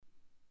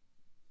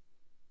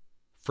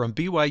From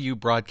BYU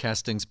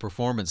Broadcasting's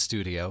Performance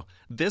Studio,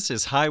 this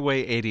is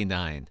Highway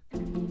 89.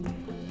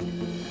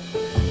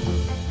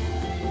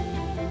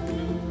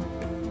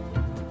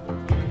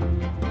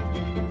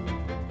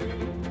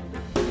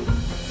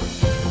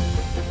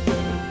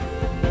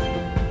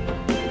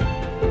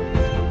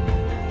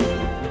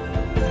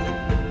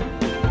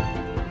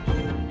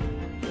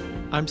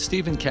 I'm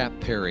Stephen Cap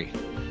Perry.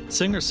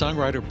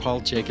 Singer-songwriter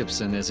Paul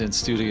Jacobson is in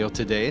studio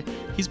today.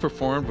 He's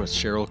performed with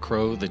Sheryl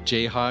Crow, the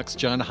Jayhawks,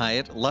 John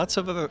Hyatt, lots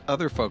of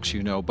other folks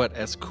you know, but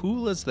as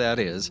cool as that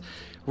is,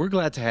 we're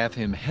glad to have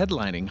him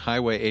headlining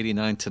Highway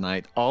 89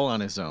 tonight, all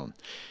on his own.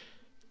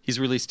 He's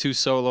released 2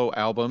 solo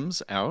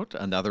albums out,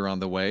 another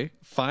on the way,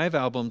 5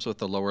 albums with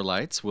the Lower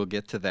Lights. We'll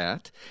get to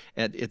that.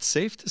 And it's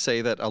safe to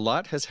say that a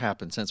lot has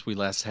happened since we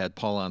last had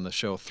Paul on the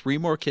show. 3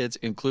 more kids,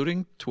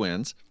 including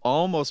twins,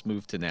 almost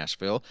moved to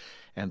Nashville,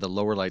 and the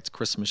Lower Lights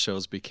Christmas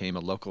shows became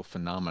a local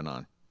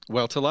phenomenon.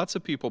 Well, to lots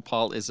of people,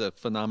 Paul is a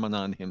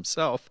phenomenon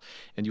himself,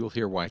 and you'll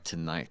hear why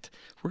tonight.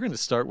 We're going to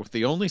start with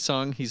the only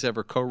song he's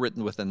ever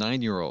co-written with a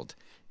 9-year-old,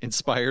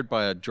 inspired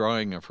by a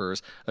drawing of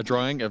hers, a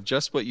drawing of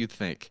just what you'd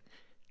think.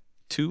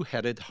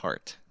 Two-Headed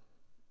Heart.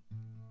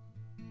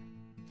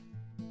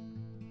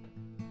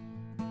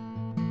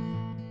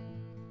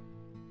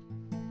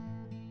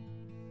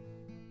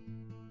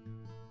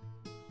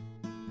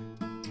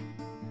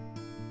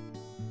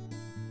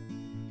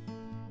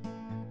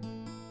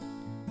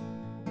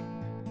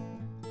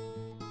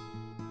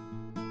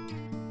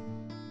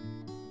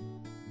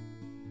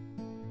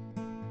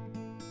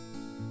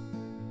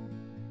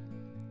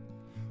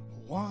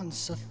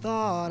 Once I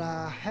thought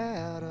I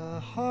had a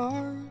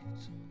heart,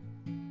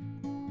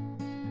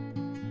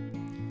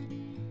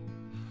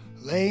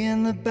 lay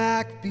in the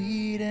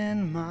backbeat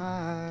in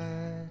my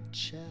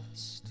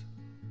chest.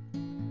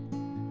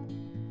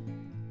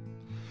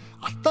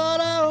 I thought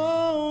I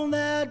owned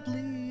that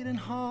bleeding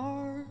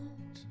heart.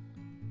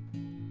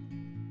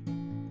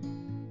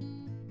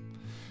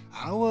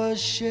 I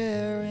was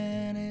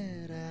sharing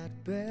it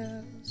at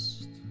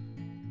best.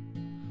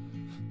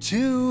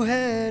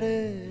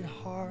 Two-headed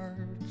heart,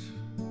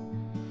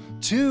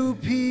 2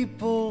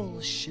 people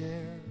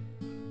share.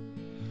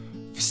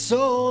 For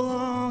so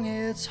long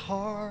it's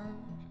hard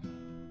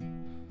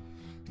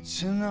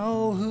to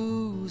know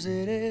whose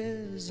it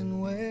is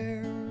and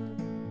where.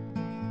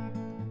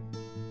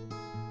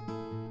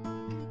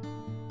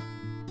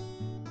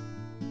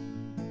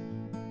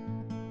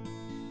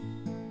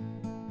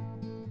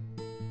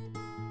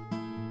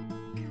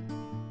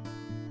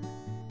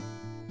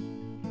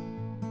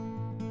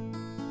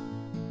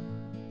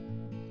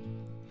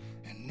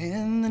 And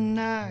in the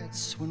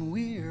nights when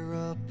we're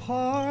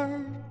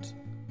apart,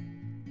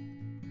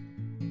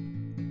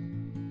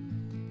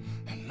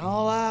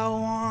 all I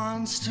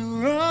want's to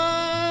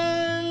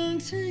run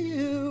to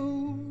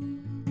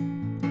you,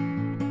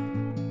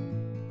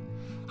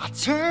 I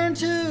turn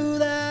to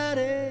that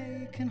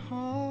aching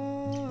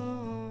heart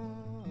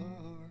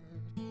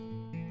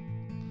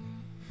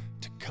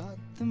to cut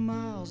the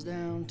miles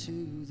down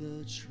to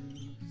the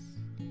truth.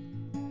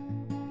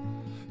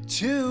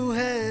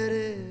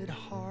 Two-headed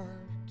heart,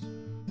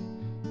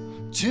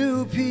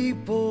 2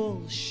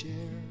 people share.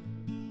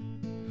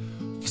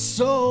 For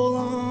so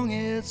long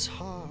it's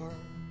hard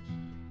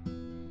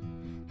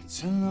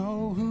to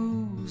know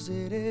whose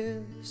it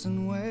is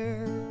and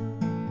where.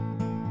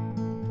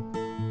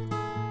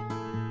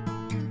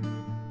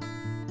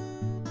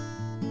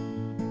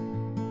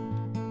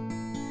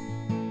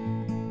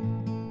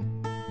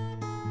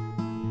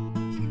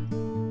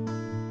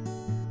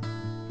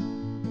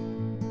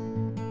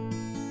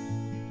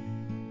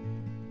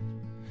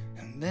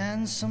 And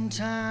then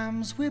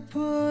sometimes we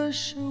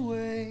push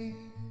away,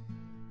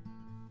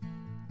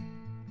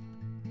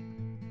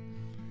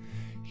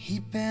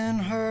 heaping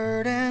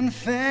hurt and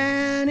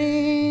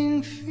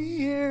fanning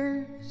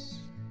fears.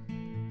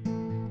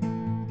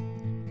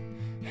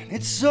 And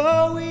it's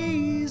so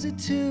easy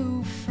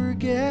to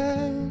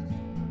forget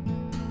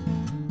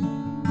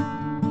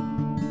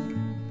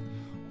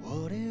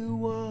what it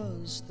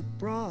was that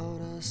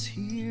brought us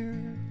here.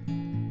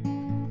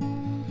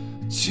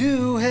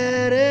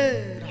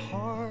 Two-headed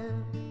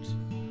heart,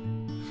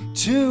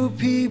 2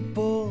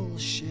 people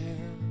share.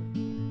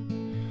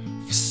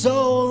 For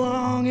so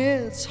long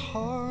it's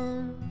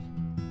hard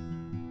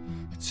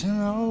to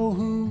know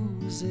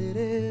whose it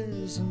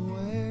is and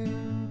where.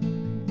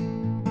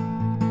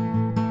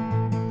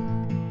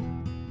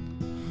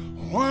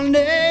 One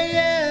day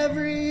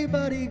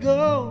everybody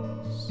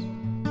goes,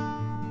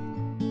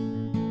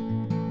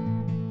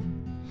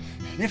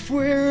 and if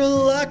we're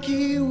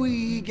lucky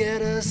we get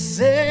to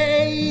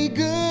say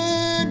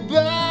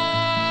goodbye.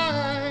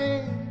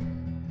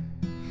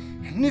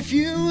 And if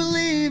you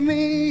leave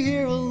me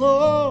here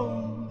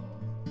alone,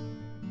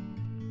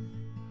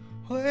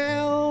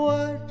 well,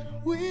 what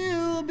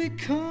will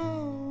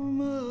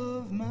become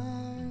of my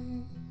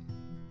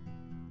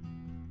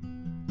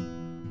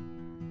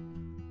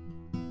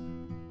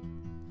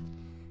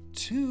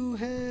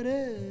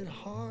two-headed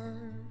heart?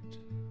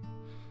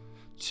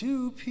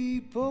 2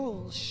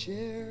 people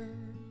share.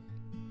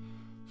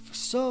 For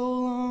so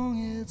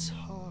long it's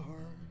hard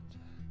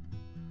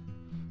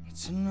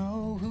to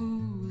know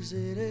whose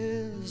it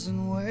is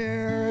and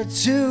where.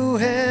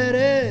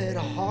 Two-headed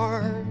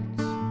heart,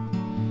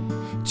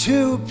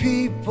 two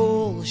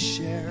people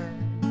share.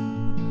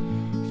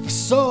 For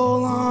so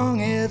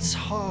long it's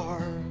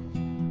hard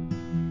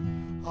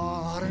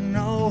to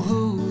know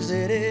whose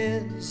it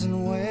is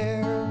and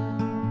where.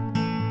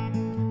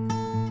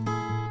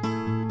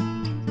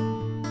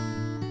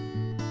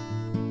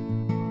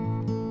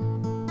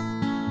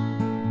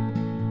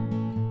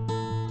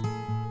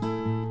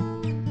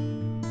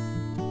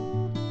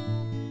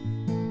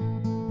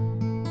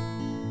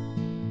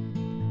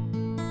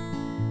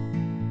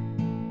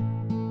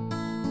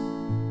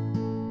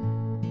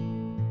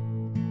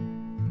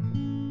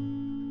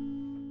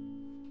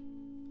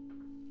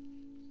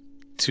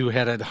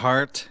 Two-Headed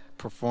Heart,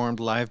 performed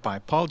live by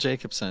Paul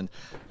Jacobson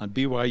on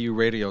BYU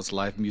Radio's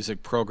live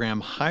music program,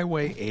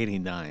 Highway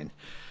 89.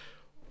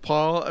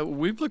 Paul,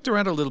 we've looked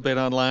around a little bit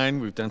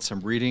online. We've done some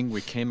reading. We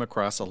came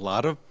across a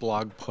lot of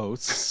blog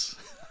posts.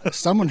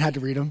 Someone had to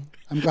read them.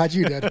 I'm glad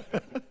you did.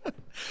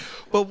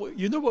 Well,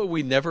 you know what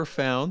we never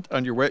found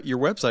on your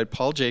website,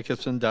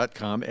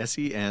 pauljacobson.com,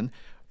 SEN.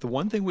 The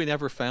one thing we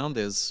never found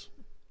is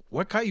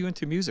what got you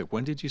into music?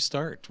 When did you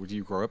start? Did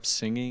you grow up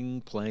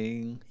singing,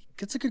 playing?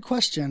 That's a good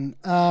question.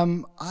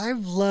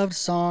 I've loved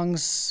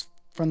songs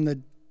for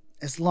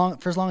as long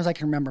as I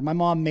can remember. My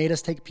mom made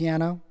us take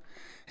piano,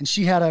 and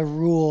she had a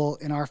rule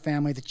in our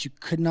family that you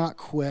could not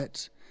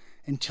quit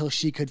until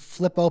she could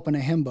flip open a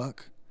hymn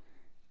book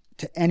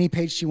to any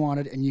page she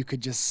wanted, and you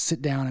could just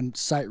sit down and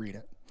sight read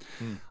it.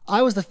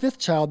 I was the fifth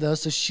child, though,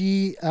 so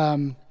she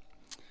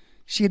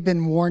had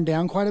been worn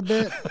down quite a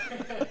bit,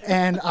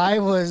 and I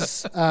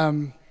was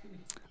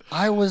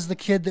the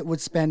kid that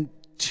would spend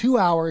 2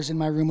 hours in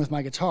my room with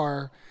my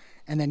guitar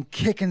and then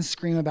kick and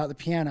scream about the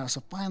piano.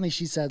 So finally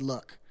she said,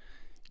 look,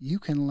 you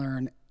can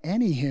learn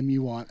any hymn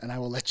you want and I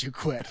will let you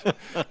quit.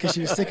 Because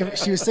she was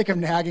sick of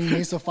nagging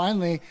me. So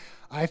finally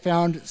I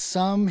found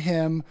some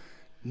hymn,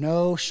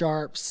 no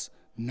sharps,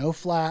 no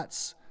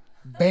flats,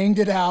 banged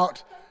it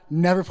out,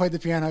 never played the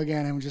piano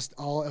again, and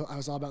I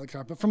was all about the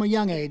guitar. But from a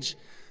young age,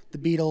 the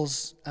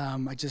Beatles,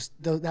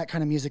 that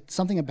kind of music,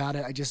 something about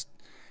it, I just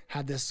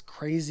had this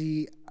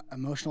crazy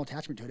emotional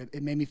attachment to it.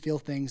 It made me feel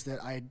things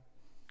that I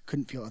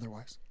couldn't feel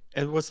otherwise.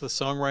 And was the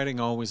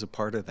songwriting always a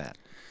part of that?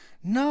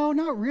 No,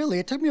 not really.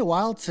 It took me a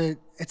while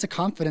it's a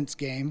confidence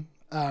game.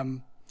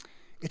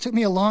 It took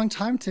me a long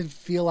time to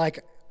feel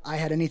like I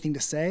had anything to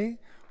say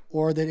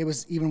or that it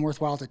was even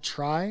worthwhile to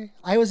try.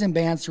 I was in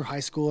bands through high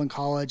school and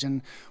college,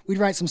 and we'd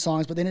write some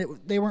songs, but then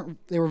they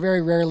were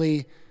very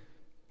rarely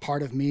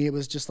part of me. It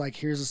was just like,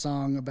 here's a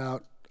song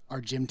about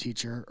our gym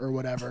teacher or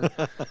whatever,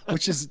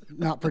 which is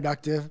not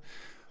productive.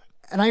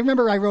 And I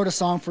remember I wrote a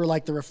song for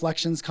like the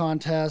Reflections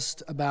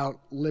contest about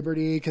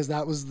liberty because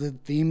that was the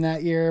theme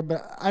that year.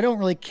 But I don't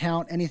really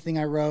count anything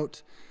I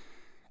wrote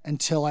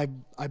until I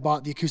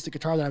bought the acoustic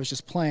guitar that I was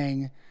just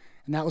playing.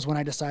 And that was when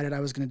I decided I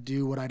was going to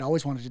do what I'd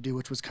always wanted to do,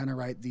 which was kind of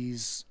write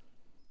these,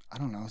 I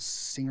don't know,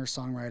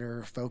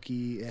 singer-songwriter,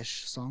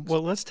 folky-ish songs.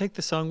 Well, let's take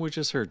the song we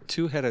just heard,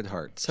 Two-Headed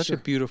Heart. Such Sure. a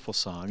beautiful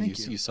song. Thank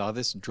you. You saw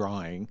this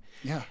drawing.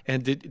 Yeah.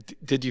 And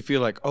did you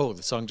feel like, oh,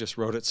 the song just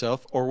wrote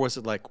itself? Or was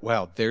it like,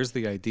 wow, there's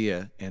the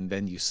idea, and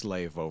then you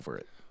slave over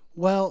it?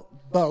 Well,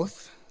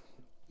 both.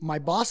 My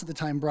boss at the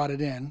time brought it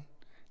in.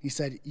 He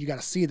said, you got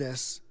to see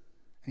this.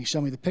 And he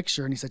showed me the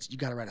picture, and he said, you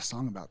got to write a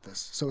song about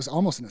this. So it was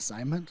almost an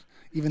assignment,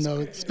 even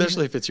though...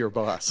 Especially if it's your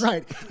boss.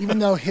 Right. Even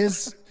though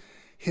his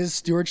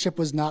stewardship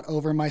was not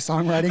over my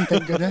songwriting,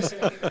 thank goodness.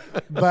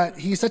 But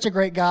he's such a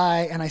great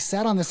guy, and I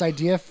sat on this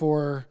idea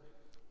for,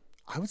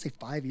 I would say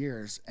 5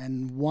 years.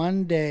 And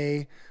one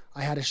day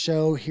I had a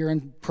show here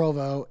in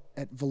Provo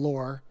at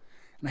Valor,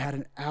 and I had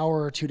an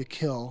hour or two to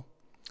kill.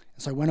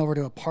 And so I went over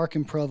to a park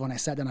in Provo, and I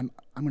sat down. I'm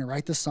going to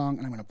write this song,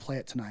 and I'm going to play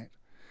it tonight.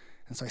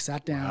 And so I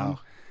sat down. Wow.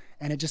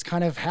 And it just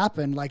kind of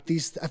happened. Like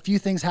a few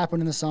things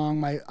happened in the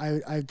song.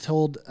 I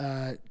told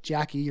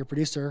Jackie, your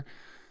producer,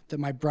 that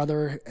my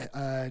brother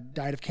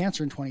died of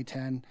cancer in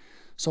 2010.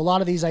 So a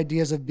lot of these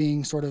ideas of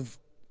being sort of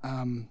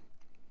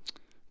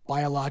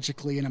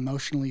biologically and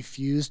emotionally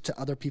fused to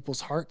other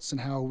people's hearts and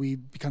how we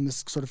become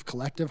this sort of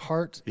collective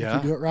heart if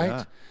we do it right.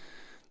 Yeah.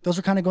 Those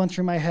were kind of going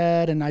through my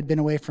head, and I'd been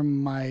away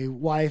from my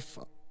wife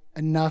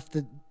enough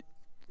that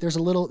there's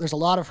a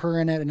lot of her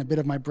in it and a bit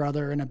of my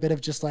brother and a bit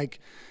of just like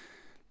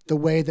the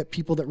way that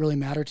people that really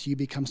matter to you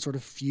become sort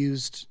of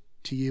fused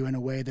to you in a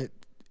way that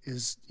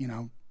is,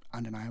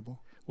 undeniable.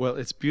 Well,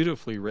 it's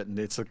beautifully written.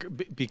 It's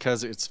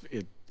because it's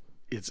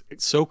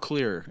so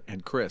clear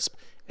and crisp,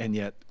 and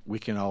yet we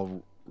can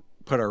all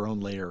put our own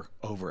layer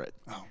over it.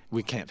 Oh.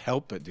 We can't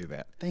help but do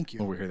that. Thank you.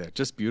 When we hear that,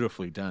 just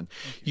beautifully done.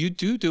 You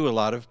do a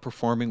lot of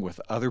performing with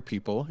other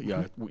people.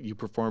 Mm-hmm. You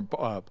perform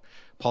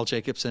Paul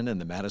Jacobson and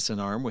the Madison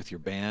Arm with your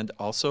band.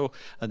 Also,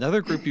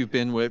 another group you've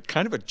been with,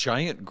 kind of a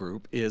giant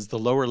group, is the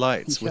Lower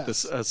Lights with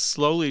a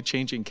slowly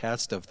changing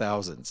cast of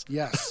thousands.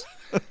 Yes,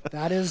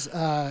 that is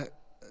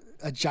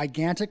a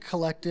gigantic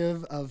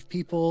collective of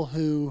people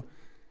who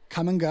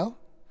come and go.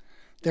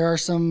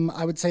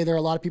 I would say there are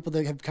a lot of people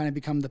that have kind of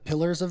become the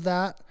pillars of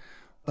that,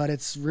 but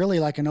it's really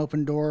like an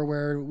open door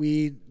where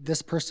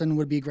this person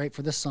would be great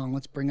for this song.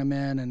 Let's bring them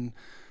in.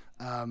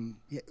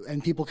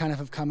 And people kind of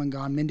have come and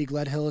gone. Mindy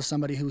Gledhill is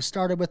somebody who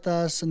started with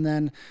us and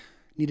then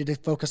needed to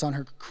focus on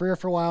her career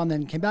for a while and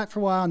then came back for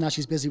a while. And now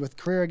she's busy with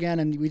career again.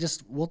 And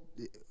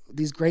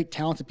these great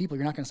talented people,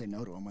 you're not going to say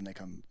no to them when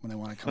they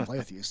want to come play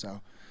with you.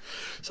 So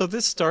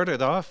this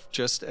started off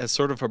just as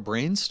sort of a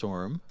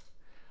brainstorm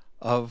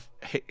of,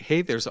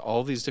 hey, there's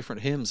all these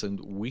different hymns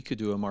and we could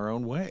do them our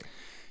own way.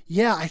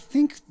 Yeah, I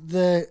think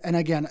and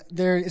again,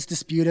 it's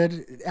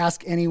disputed.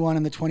 Ask anyone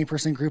in the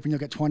 20-person group and you'll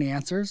get 20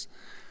 answers.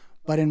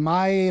 But in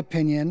my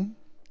opinion,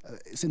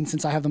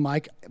 since I have the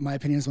mic, my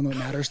opinion is one that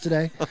matters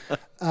today.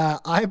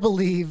 I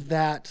believe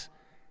that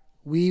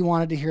we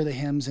wanted to hear the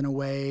hymns in a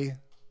way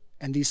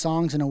and these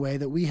songs in a way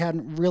that we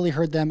hadn't really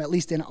heard them, at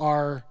least in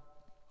our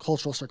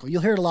cultural circle.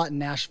 You'll hear it a lot in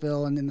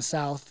Nashville and in the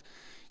South.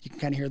 You can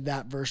kind of hear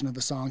that version of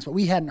the songs, but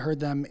we hadn't heard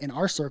them in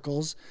our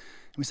circles.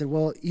 And we said,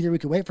 well, either we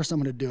could wait for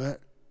someone to do it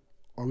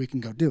or we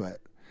can go do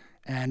it.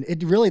 And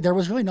there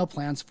was really no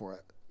plans for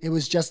it. It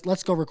was just,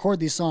 let's go record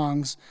these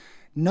songs.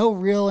 No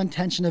real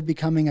intention of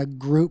becoming a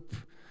group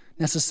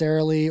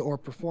necessarily or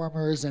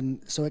performers.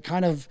 And so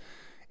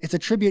it's a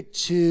tribute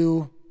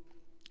to,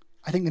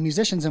 I think, the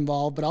musicians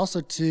involved, but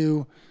also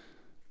to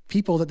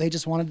people that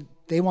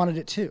they wanted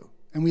it too.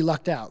 And we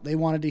lucked out. They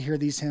wanted to hear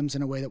these hymns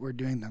in a way that we're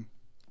doing them.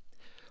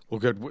 Well,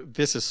 good.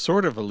 This is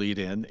sort of a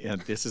lead-in, and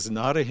this is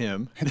not a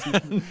hymn.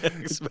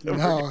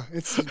 No,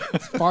 it's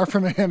far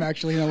from a hymn,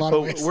 actually, in a lot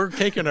of ways. We're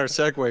taking our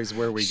segues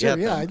where we get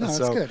them. Yeah, no, that's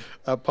good.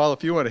 Paul,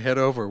 if you want to head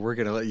over, we're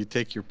going to let you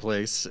take your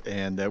place,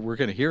 and we're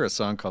going to hear a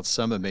song called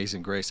Some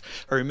Amazing Grace.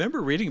 I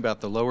remember reading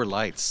about the Lower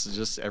Lights,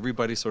 just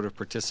everybody sort of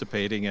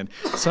participating, and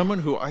someone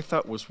who I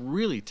thought was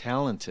really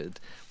talented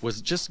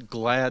was just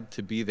glad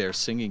to be there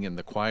singing in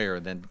the choir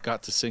and then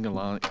got to sing a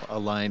line,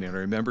 and I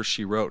remember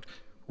she wrote,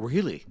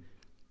 "Really?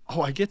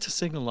 Oh, I get to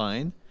sing a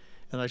line?"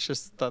 And I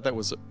just thought that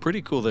was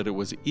pretty cool that it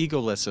was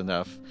egoless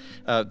enough.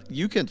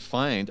 You can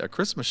find a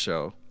Christmas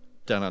show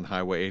done on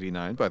Highway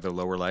 89 by the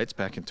Lower Lights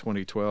back in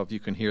 2012. You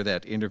can hear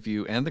that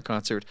interview and the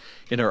concert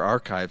in our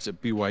archives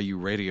at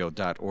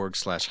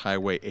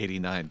byuradio.org/Highway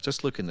 89.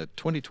 Just look in the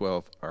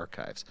 2012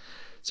 archives.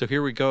 So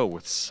here we go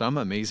with Some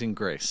Amazing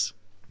Grace.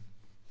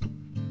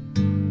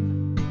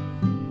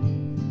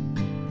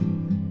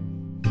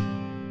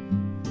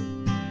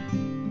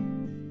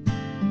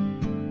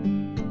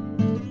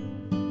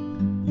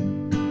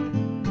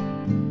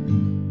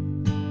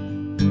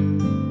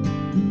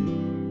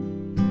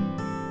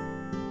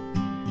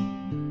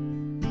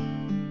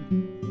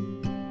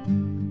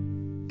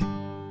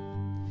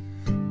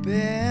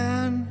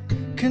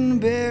 Can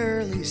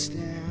barely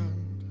stand.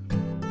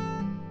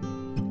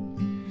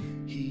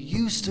 He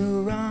used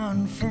to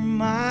run for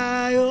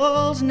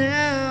miles.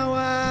 Now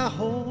I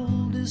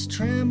hold his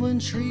trembling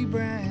tree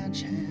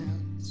branch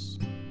hands,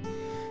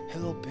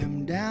 help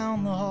him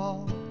down the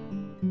hall.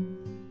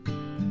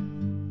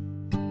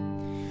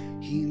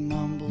 He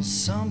mumbles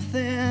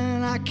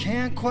something I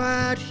can't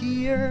quite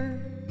hear.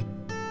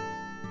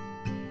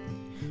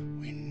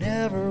 We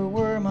never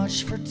were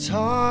much for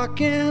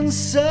talking.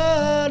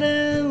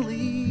 Suddenly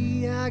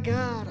I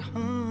got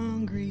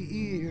hungry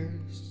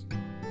ears,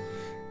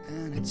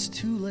 and it's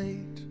too late.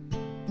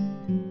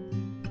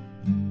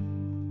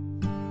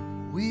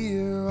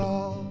 We're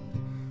all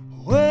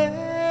waiting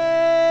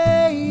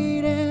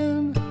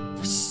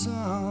for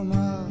some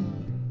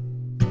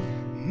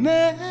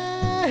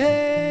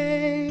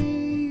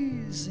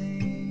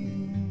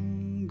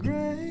amazing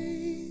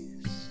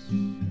grace.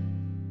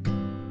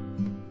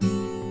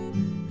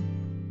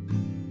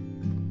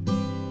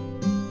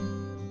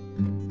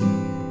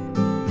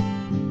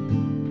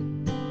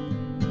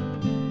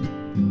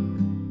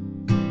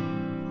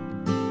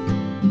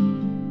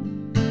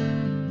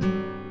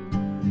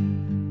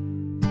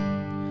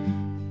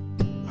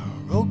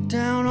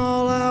 Down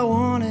all I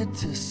wanted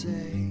to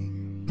say,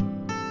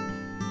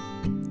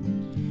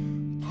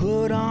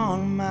 put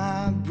on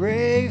my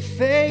brave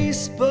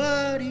face,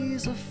 but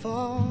he's a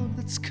fog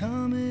that's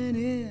coming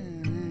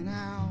in and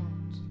out,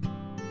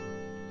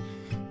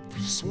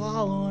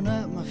 swallowing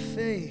up my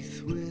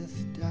faith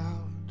with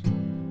doubt.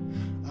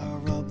 I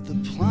rub the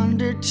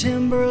plundered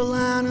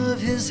timberline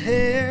of his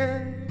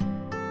hair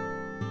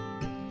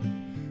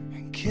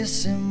and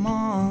kiss him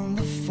on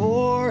the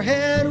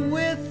forehead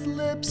with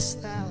lips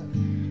that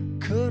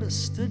could have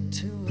stood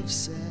to have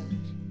said,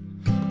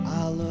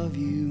 I love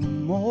you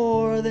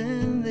more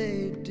than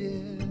they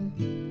did.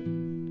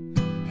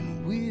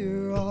 And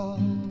we're all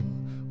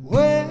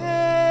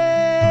waiting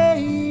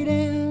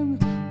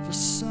for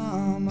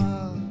some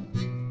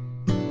amazing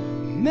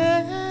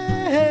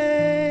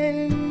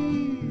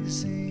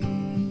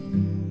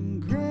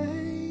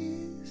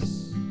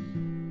grace.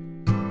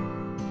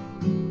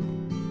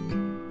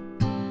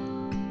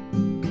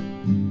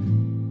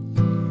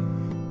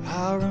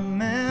 I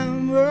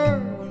remember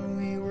when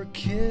we were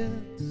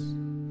kids,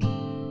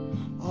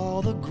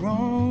 all the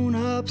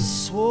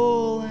grown-ups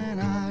swollen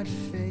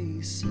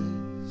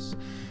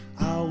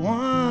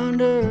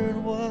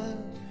wondered what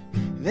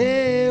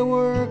they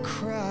were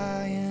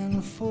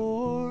crying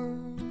for.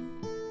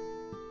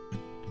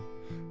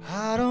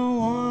 I don't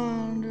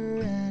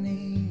wonder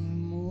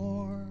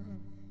anymore.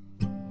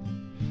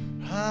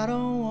 I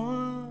don't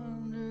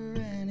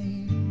wonder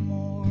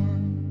anymore.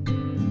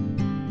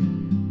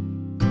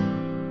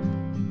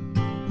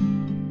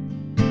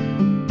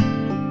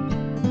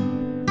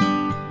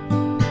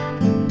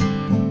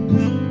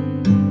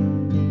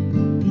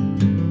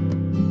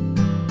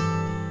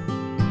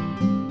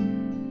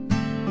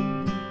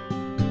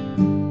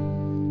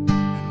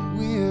 And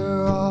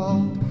we're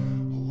all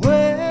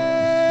waiting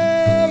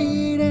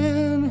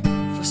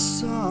for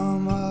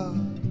some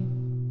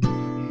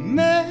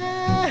amazing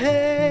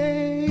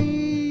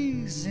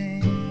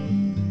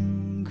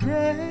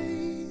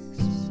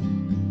grace.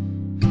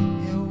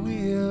 Yeah,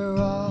 we're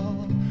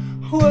all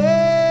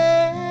waiting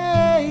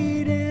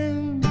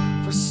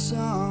for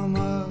some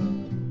amazing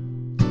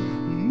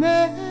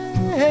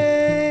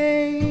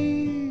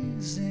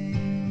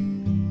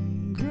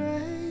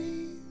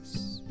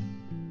grace.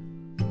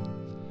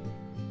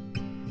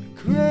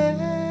 Grace.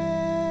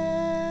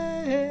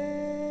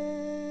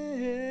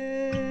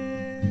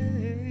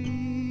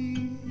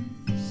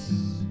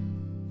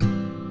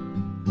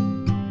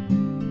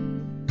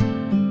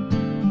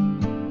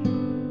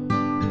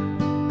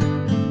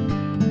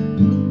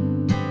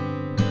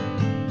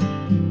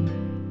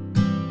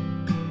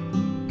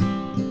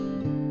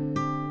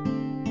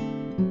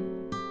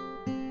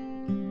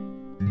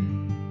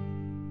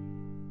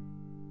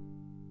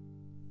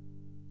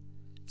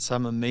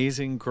 Some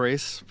Amazing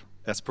Grace.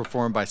 That's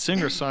performed by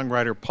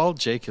singer-songwriter Paul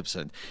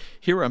Jacobson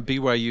here on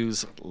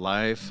BYU's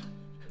live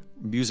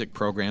music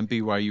program,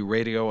 BYU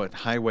Radio at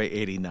Highway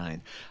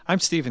 89. I'm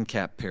Stephen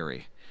Cap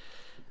Perry.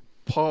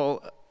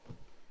 Paul,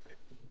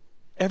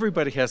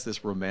 everybody has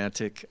this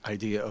romantic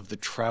idea of the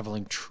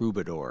traveling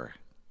troubadour.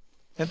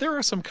 And there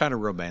are some kind of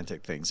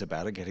romantic things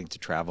about it, getting to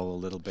travel a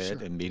little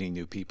bit and meeting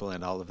new people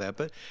and all of that.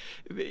 But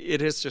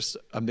it is just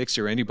a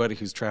mixture. Anybody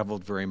who's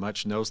traveled very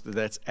much knows that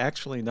that's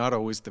actually not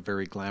always the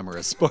very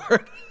glamorous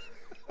part.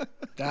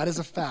 That is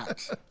a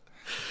fact.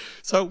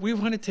 So we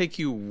want to take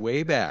you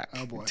way back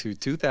to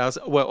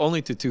 2000, well,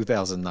 only to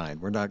 2009.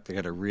 We're not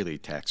going to really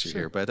tax you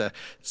here, but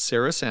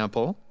Sarah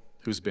Sample,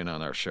 who's been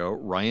on our show,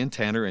 Ryan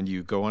Tanner, and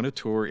you go on a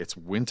tour. It's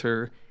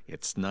winter,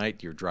 it's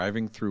night, you're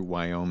driving through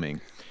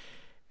Wyoming.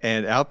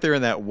 And out there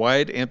in that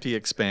wide, empty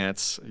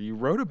expanse, you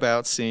wrote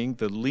about seeing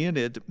the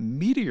Leonid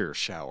meteor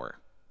shower.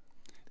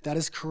 That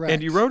is correct.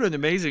 And you wrote an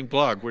amazing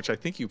blog, which I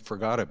think you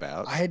forgot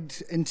about. I had,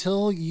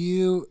 until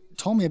you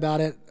told me about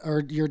it,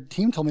 or your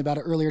team told me about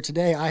it earlier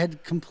today, I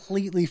had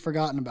completely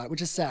forgotten about it,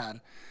 which is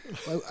sad.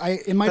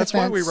 In my That's defense,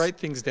 why we write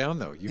things down,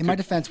 though. In my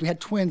defense, we had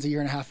twins a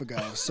year and a half ago,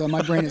 so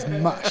my brain is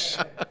mush.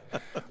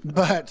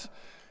 But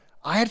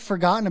I had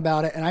forgotten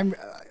about it, and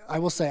I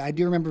will say, I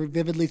do remember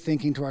vividly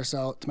thinking to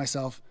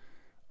myself,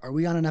 are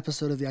we on an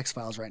episode of The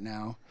X-Files right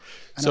now?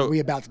 And are we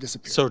about to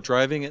disappear? So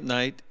driving at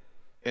night,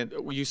 and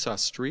you saw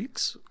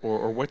streaks,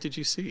 or what did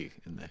you see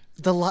in there?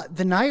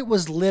 The night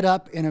was lit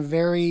up in a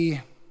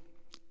very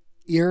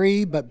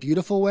eerie but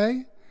beautiful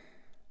way.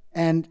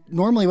 And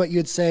normally what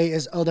you'd say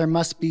is, oh, there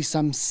must be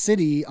some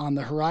city on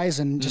the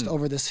horizon just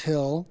over this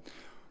hill,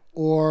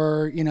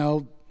 or,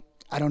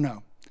 I don't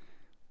know.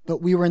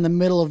 But we were in the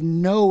middle of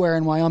nowhere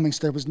in Wyoming,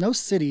 so there was no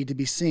city to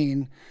be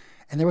seen.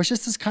 And there was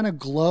just this kind of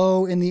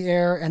glow in the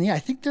air. And yeah, I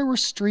think there were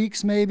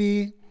streaks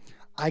maybe.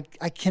 I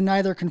can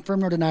neither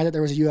confirm nor deny that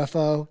there was a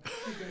UFO.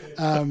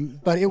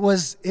 But it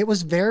was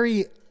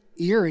very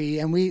eerie,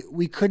 and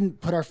we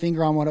couldn't put our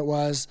finger on what it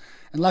was.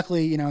 And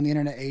luckily, in the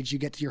internet age, you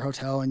get to your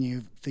hotel and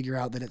you figure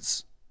out that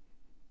it's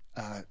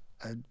a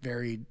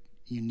very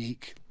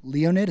unique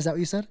Leonid. Is that what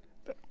you said?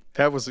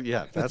 That was,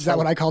 yeah. Is that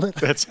what I called it?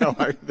 That's how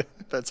I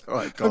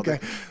called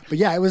it. But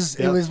yeah, it was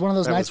one of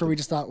those nights where we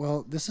just thought,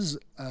 well, this is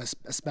a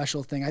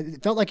special thing.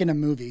 It felt like in a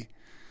movie.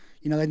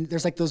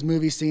 There's like those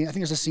movie scenes. I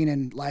think there's a scene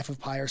in Life of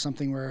Pi or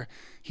something where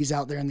he's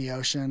out there in the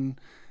ocean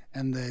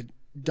and the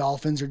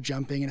dolphins are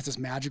jumping and it's this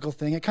magical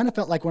thing. It kind of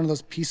felt like one of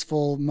those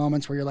peaceful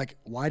moments where you're like,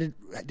 why did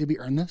we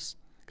earn this?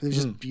 Because it was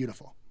just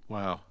beautiful.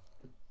 Wow.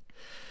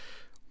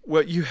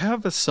 Well, you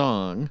have a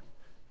song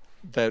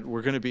that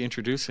we're going to be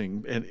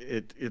introducing, and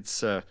it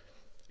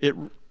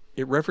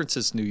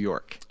references New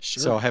York.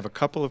 Sure. So I have a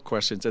couple of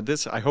questions, and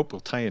this I hope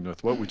will tie in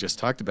with what we just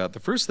talked about. The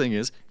first thing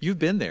is, you've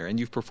been there and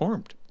you've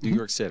performed New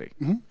York City.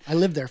 Mm-hmm. I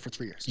lived there for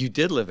 3 years. You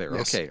did live there.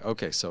 Yes.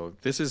 Okay. So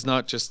this is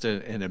not just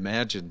an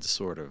imagined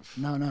sort of.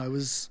 No, it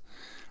was.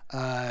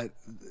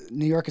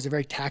 New York is a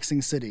very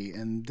taxing city,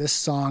 and this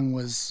song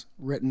was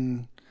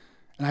written.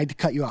 And I had to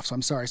cut you off, so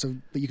I'm sorry.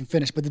 But you can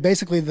finish. But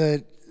basically,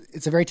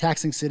 it's a very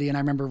taxing city, and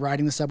I remember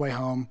riding the subway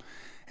home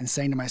and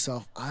saying to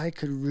myself, I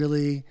could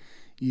really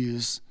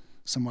use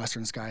some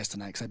western skies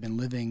tonight, because I've been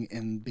living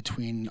in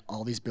between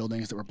all these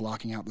buildings that were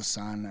blocking out the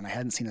sun, and I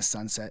hadn't seen a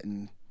sunset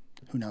in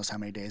who knows how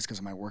many days because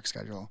of my work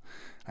schedule.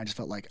 I just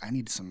felt like I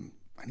need some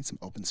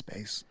open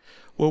space.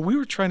 Well, we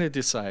were trying to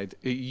decide.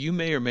 You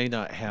may or may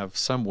not have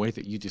some way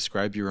that you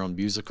describe your own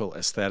musical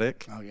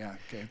aesthetic. Oh yeah,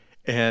 okay.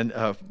 And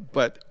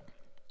but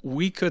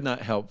we could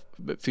not help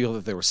but feel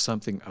that there was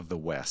something of the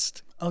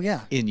West Oh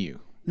yeah. in you.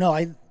 No,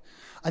 I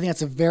think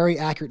that's a very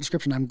accurate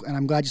description. And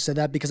I'm glad you said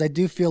that, because I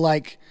do feel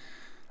like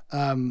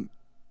when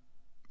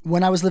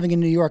I was living in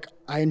New York,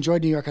 I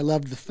enjoyed New York. I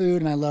loved the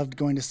food, and I loved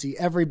going to see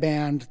every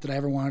band that I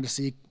ever wanted to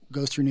see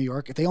goes through New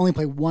York. If they only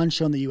play one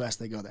show in the U.S.,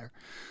 they go there.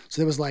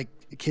 So it was like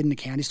a kid in a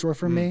candy store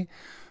for me.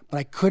 But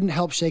I couldn't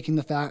help shaking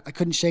the fact. I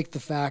couldn't shake the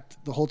fact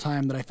the whole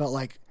time that I felt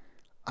like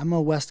I'm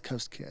a West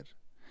Coast kid,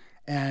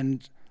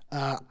 and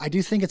I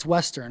do think it's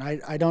Western.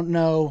 I don't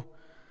know.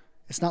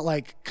 It's not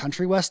like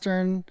country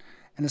Western,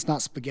 and it's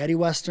not spaghetti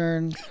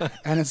Western,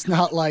 and it's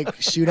not like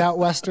shootout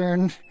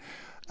Western.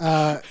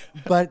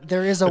 But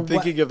there is I'm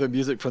thinking of the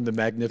music from the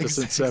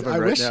Magnificent Seven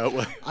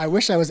now. I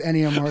wish I was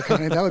Ennio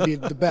Morricone. That would be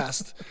the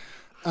best.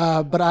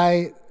 But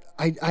I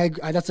think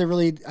that's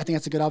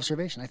a good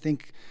observation. I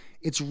think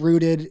it's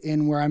rooted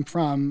in where I'm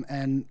from,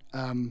 and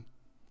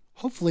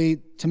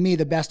hopefully, to me,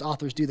 the best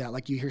authors do that.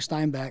 Like you hear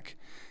Steinbeck,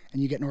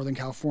 and you get Northern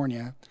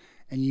California,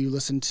 and you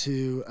listen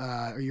to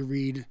or you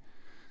read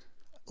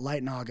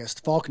Light in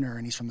August, Faulkner,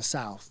 and he's from the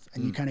South,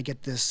 and you kind of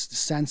get this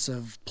sense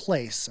of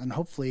place, and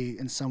hopefully,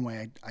 in some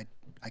way,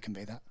 I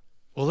convey that.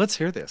 Well, let's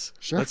hear this.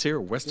 Sure. Let's hear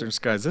Western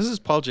Skies. This is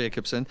Paul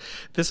Jacobson.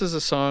 This is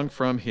a song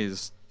from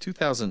his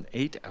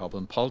 2008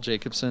 album, Paul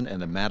Jacobson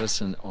and the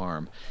Madison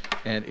Arm,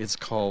 and it's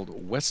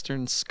called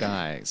Western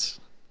Skies.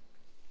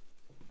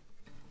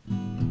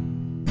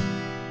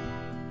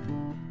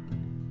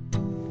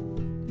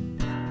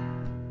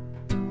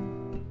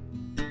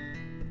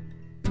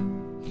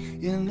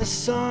 In the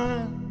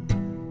sun,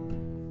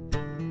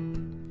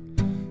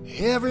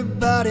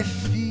 everybody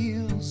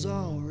feels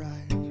alright.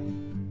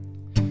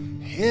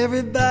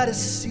 Everybody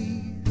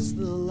sees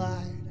the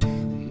light.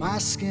 My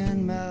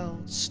skin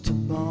melts to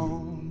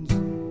bones.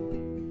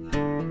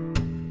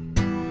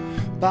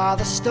 By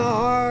the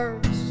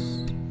stars,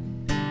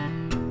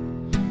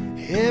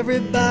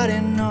 everybody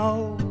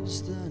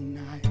knows the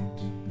night,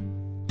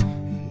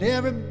 and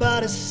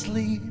everybody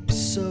sleeps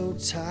so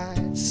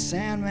tight.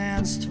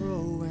 Sandman's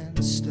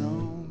throwing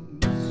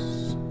stones,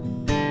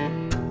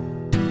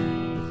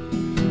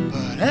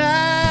 but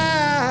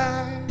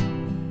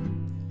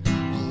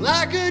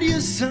I could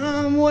use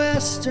some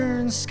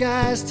western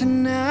skies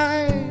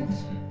tonight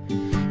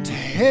to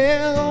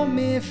help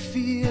me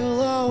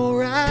feel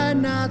alright,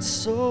 not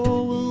so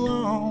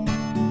alone.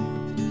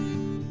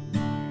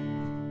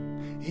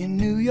 In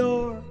New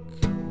York,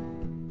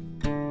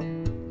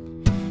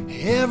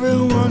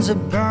 everyone's a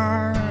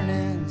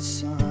burning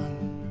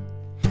sun.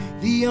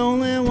 The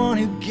only one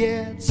who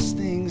gets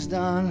things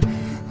done,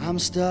 I'm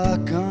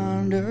stuck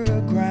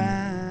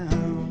underground.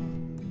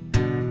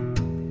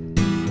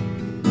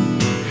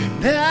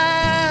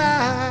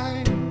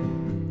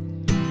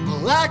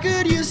 I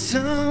could use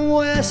some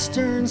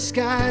western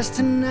skies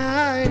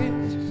tonight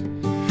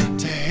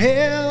to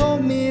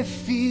help me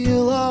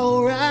feel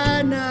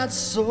alright, not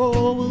so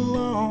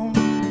alone.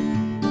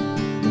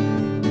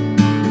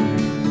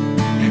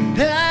 And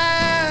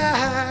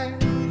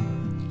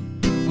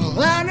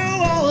I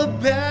know all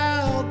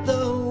about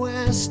the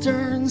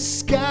western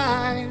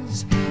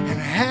skies and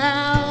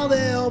how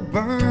they'll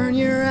burn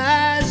your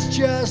eyes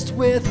just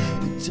with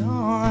the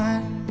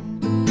dawn.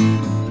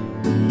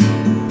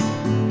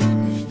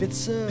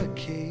 It's a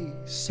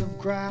case of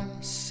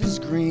grass is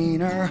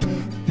greener,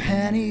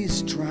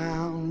 pennies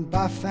drowned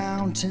by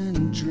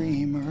fountain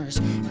dreamers,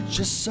 or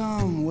just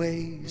some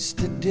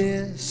wasted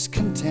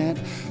discontent.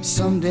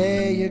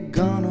 Someday you're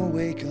gonna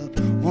wake up,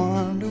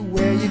 wonder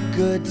where your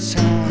good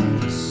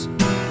times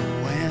went.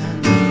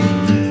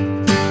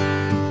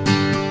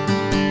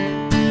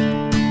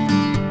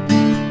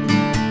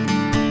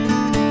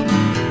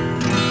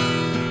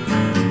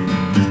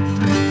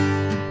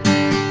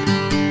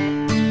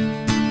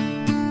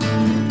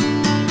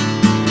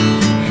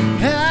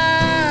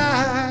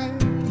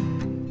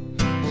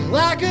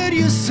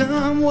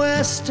 Some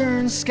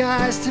western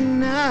skies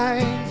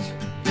tonight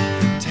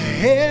to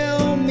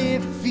help me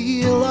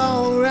feel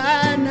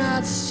alright,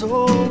 not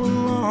so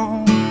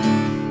alone.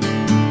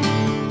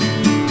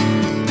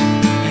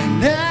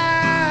 And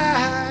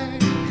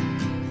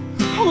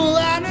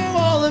I know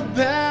all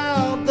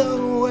about the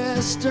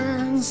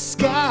western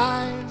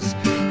skies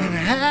and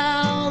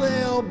how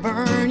they'll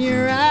burn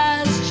your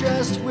eyes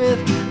just with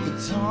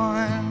the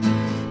dawn,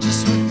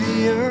 just with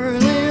the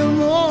early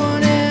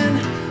morning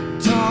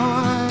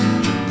dawn.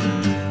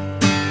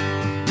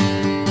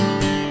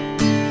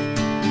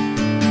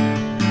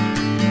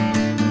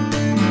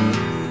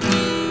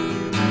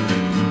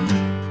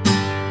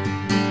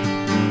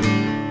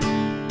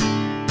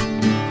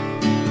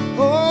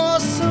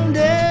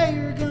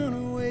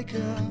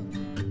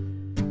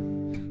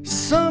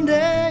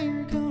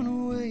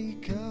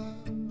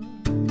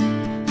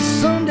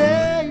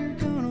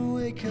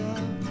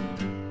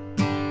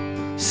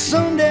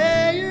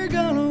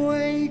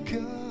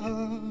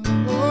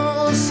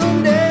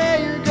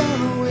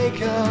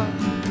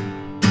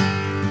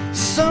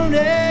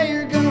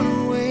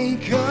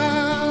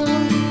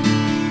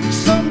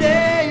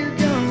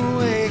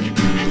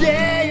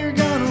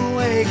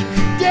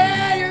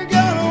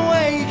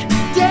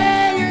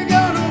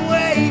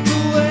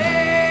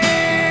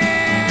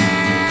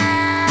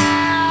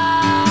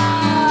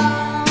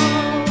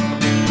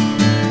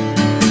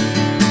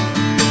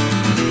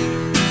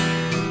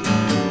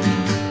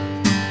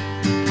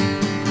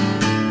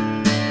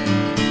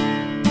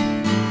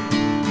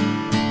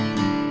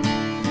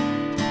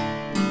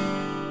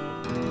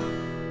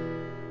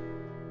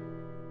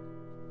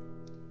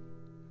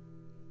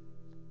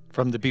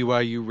 From the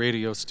BYU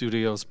radio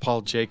studios,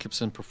 Paul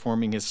Jacobson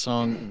performing his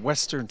song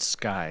Western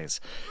Skies.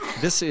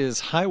 This is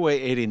Highway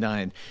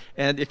 89.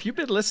 And if you've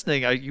been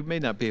listening, you may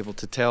not be able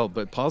to tell,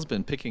 but Paul's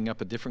been picking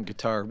up a different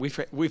guitar.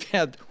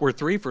 We're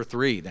 3 for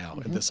 3 now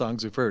in the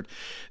songs we've heard.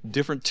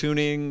 Different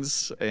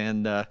tunings,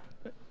 and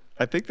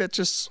I think that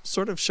just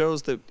sort of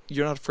shows that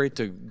you're not afraid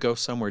to go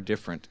somewhere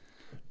different.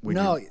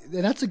 No,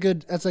 that's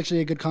actually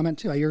a good comment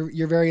too.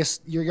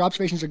 Your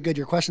observations are good.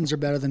 Your questions are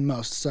better than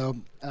most. So,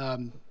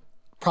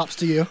 props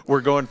to you.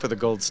 We're going for the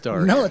gold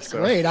star. No, it's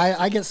great.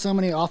 I get so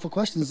many awful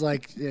questions.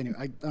 Like, anyway,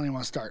 I don't even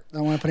want to start. I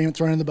don't want to put anyone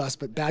thrown in the bus,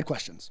 but bad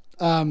questions.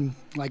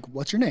 Like,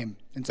 what's your name?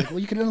 And it's like, well,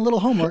 you could have done a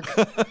little homework.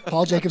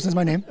 Paul Jacobson's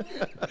my name.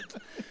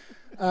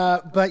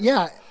 But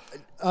yeah,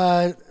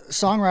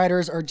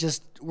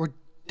 songwriters we're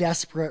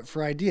desperate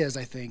for ideas,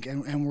 I think,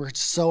 and we're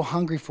so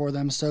hungry for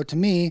them. So to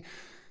me,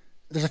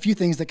 there's a few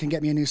things that can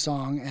get me a new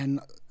song,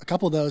 and a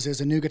couple of those is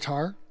a new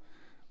guitar,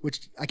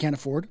 which I can't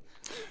afford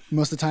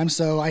most of the time.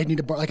 So I need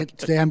to borrow, like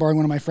today I'm borrowing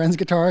one of my friend's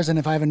guitars, and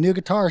if I have a new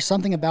guitar,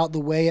 something about the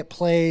way it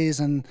plays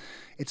and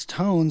its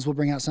tones will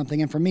bring out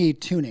something. And for me,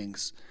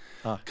 tunings.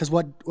 Because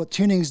what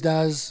tunings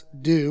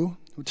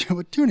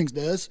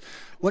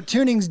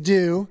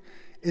do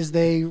is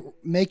they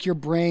make your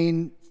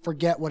brain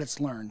forget what it's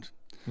learned.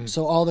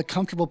 So all the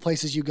comfortable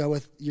places you go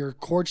with your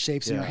chord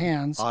shapes in your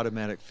hands.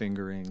 Automatic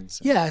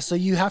fingerings. Yeah, so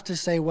you have to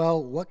say,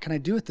 well, what can I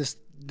do with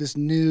this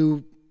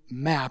new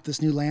map,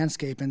 this new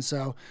landscape? And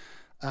so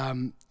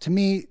to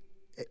me,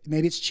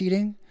 maybe it's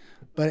cheating,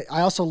 but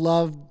I also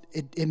love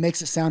it. It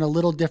makes it sound a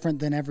little different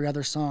than every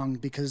other song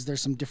because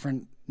there's some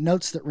different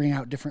notes that ring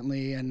out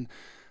differently and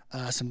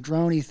some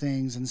droney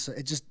things. And so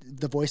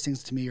the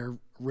voicings to me are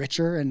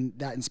richer, and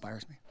that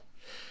inspires me.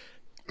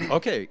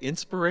 Okay,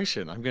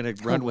 inspiration. I'm going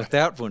to run with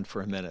that one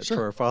for a minute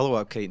for our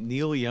follow-up. Okay,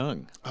 Neil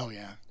Young. Oh,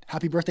 yeah.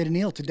 Happy birthday to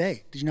Neil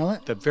today. Did you know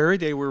that? The very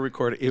day we're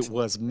recording, it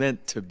was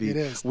meant to be. It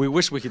is. We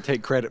wish we could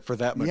take credit for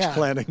that much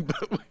planning,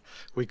 but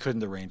we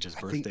couldn't arrange his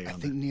birthday. I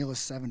think Neil is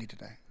 70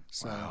 today.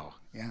 So, wow.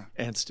 Yeah.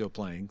 And still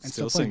playing, and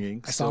still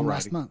singing. I saw him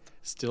last month.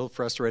 Still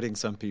frustrating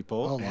some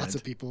people. Oh, lots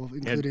of people,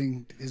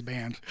 including his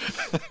band.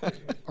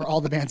 Or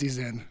all the bands he's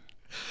in.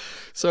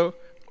 So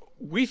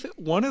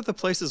one of the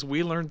places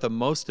we learned the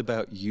most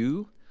about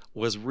you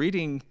was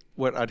reading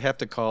what I'd have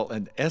to call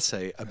an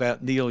essay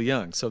about Neil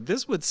Young. So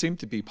this would seem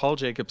to be Paul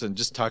Jacobson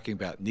just talking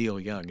about Neil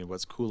Young and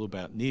what's cool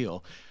about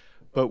Neil.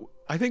 But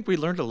I think we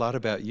learned a lot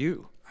about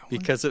you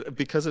because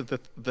of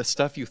the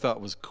stuff you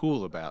thought was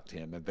cool about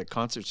him and the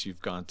concerts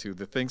you've gone to,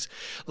 the things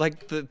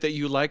like that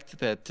you liked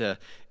that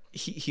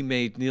he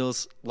made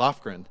Nils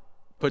Lofgren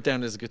put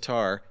down his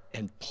guitar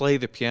and play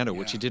the piano,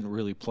 which he didn't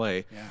really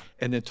play,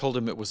 and then told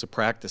him it was a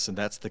practice, and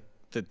that's the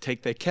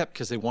take they kept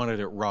because they wanted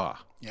it raw.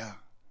 Yeah.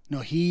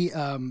 No,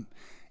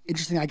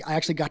 interesting. I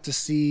actually got to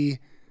see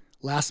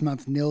last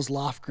month Nils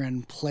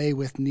Lofgren play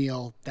with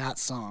Neil that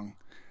song,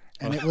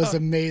 and it was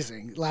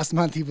amazing. Last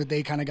month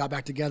they kind of got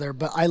back together.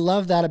 But I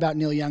love that about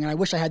Neil Young, and I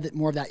wish I had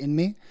more of that in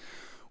me,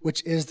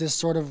 which is this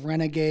sort of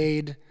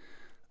renegade,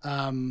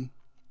 not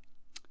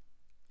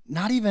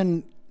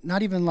even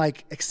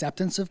like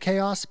acceptance of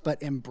chaos,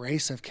 but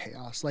embrace of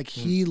chaos. Like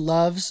he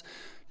loves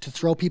to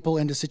throw people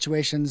into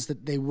situations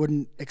that they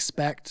wouldn't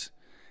expect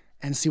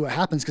and see what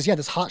happens. Because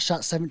this hotshot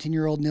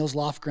 17-year-old Nils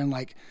Lofgren,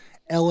 like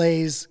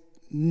LA's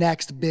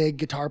next big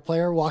guitar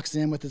player, walks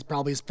in with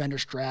probably his Fender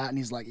Strat, and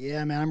he's like,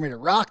 "Yeah, man, I'm ready to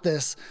rock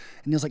this."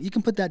 And Neil's like, "You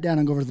can put that down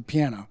and go over to the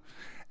piano."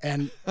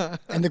 And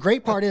the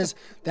great part is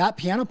that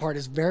piano part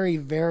is very,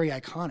 very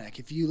iconic.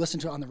 If you listen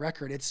to it on the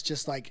record, it's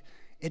just like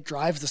it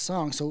drives the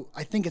song. So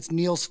I think it's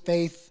Neil's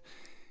faith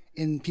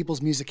in people's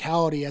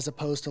musicality as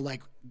opposed to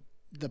like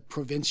the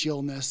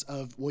provincialness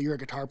of, well, you're a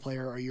guitar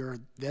player or you're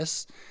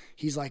this.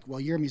 He's like, well,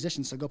 you're a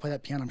musician, so go play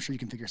that piano. I'm sure you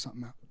can figure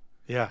something out.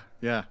 Yeah.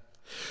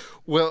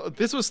 Well,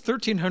 this was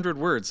 1,300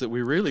 words that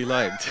we really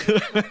liked.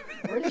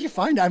 Where did you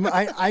find it?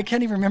 I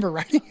can't even remember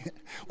writing it.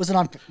 Was it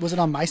on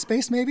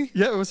MySpace maybe?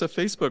 Yeah, it was a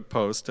Facebook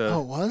post.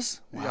 Oh, it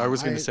was? Wow. I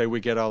was going to say we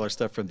get all our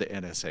stuff from the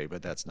NSA,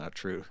 but that's not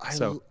true.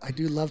 I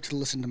do love to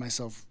listen to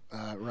myself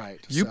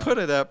write. You put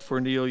it up for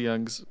Neil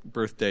Young's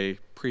birthday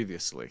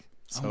previously.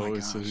 So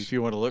if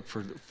you want to look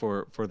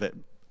for that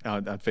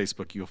on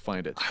Facebook, you'll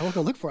find it. I will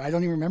go look for it. I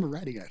don't even remember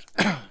writing it.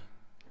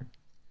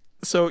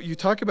 So you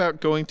talk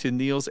about going to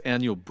Neil's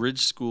annual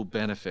Bridge School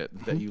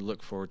benefit that you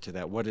look forward to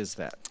that. What is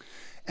that?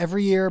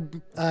 Every year,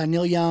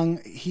 Neil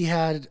Young, he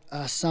had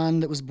a son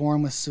that was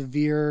born with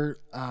severe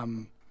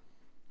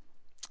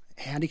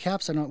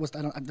handicaps.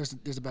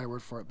 There's a better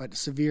word for it, but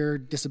severe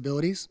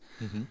disabilities.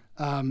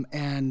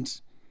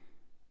 And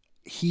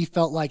he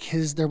felt like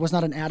there was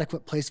not an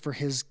adequate place for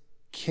his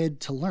kid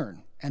to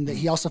learn. And that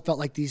he also felt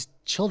like these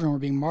children were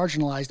being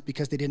marginalized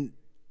because they didn't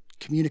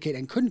communicate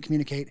and couldn't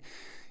communicate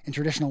in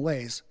traditional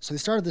ways. So they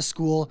started this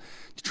school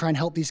to try and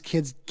help these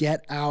kids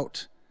get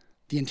out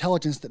the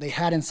intelligence that they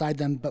had inside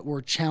them, but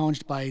were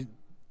challenged by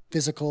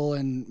physical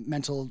and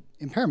mental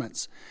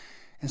impairments.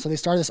 And so they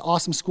started this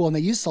awesome school, and they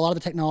used a lot of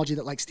the technology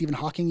that like Stephen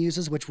Hawking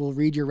uses, which will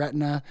read your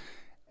retina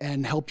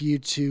and help you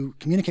to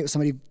communicate with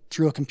somebody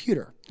through a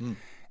computer.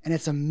 And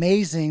it's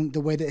amazing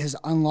the way that it has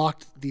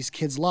unlocked these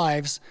kids'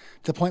 lives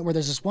to the point where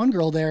there's this one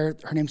girl there,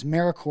 her name's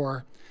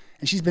Maricor,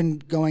 and she's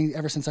been going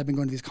ever since I've been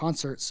going to these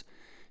concerts.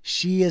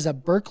 She is a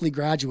Berkeley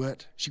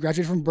graduate. She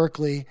graduated from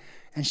Berkeley,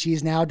 and she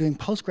is now doing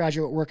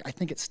postgraduate work, I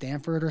think at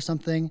Stanford or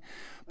something.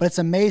 But it's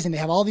amazing. They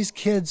have all these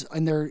kids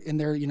in their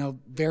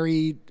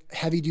very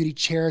heavy-duty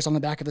chairs on the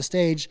back of the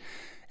stage,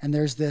 and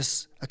there's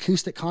this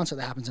acoustic concert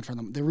that happens in front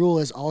of them. The rule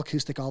is all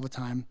acoustic all the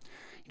time.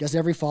 He does it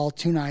every fall,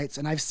 2 nights,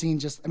 and I've seen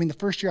the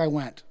first year I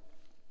went,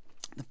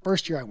 I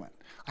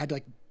had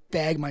to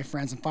beg my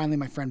friends, and finally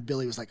my friend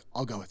Billy was like,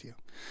 I'll go with you.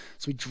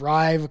 So we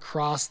drive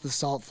across the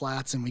Salt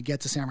Flats, and we get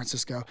to San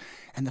Francisco,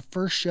 and the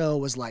first show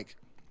was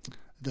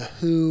The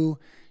Who,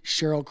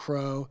 Sheryl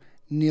Crow,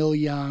 Neil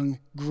Young,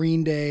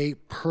 Green Day,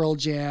 Pearl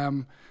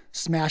Jam,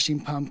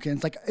 Smashing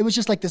Pumpkins. It was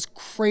just this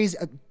crazy,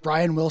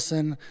 Brian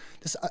Wilson,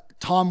 this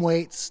Tom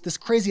Waits, this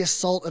crazy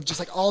assault of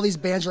just all these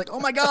bands. You're oh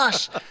my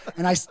gosh.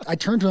 And I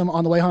turned to him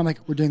on the way home,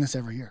 we're doing this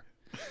every year.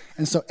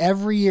 And so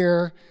every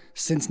year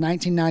since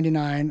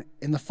 1999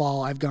 in the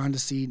fall, I've gone to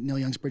see Neil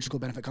Young's Bridge School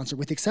benefit concert,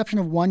 with the exception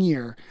of 1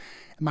 year.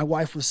 And my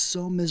wife was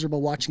so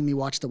miserable watching me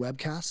watch the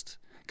webcast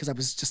because I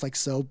was just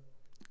so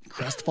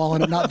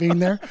crestfallen at not being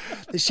there,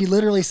 that she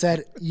literally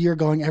said, you're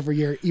going every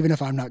year, even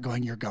if I'm not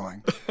going, you're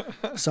going.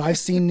 So I've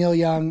seen Neil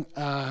Young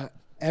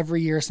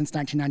every year since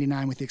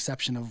 1999, with the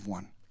exception of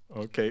 1.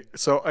 Okay,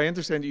 so I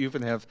understand you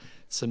even have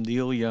some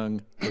Neil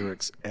Young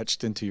lyrics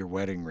etched into your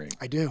wedding ring.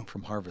 I do.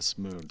 From Harvest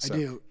Moon. So I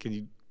do. Can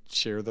you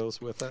share those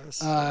with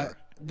us?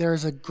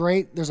 There's a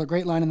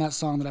great line in that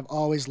song that I've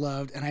always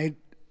loved, and I,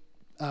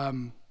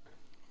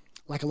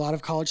 like a lot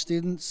of college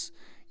students,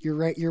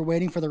 you're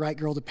waiting for the right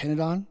girl to pin it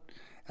on.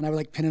 And I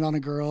would pin it on a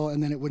girl,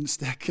 and then it wouldn't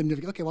stick. And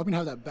you'd be, okay, well, I'm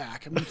going to have that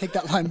back. I'm going to take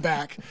that line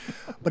back.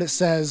 But it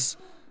says,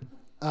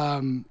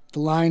 the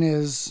line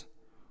that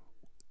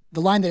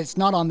it's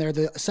not on there,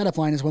 the setup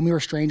line is, when we were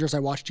strangers, I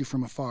watched you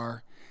from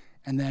afar.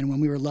 And then when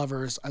we were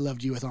lovers, I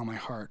loved you with all my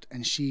heart.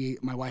 And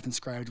my wife,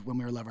 inscribed, when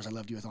we were lovers, I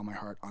loved you with all my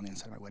heart, on the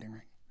inside of my wedding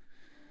ring.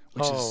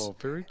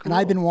 Very cool. And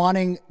I've been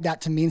wanting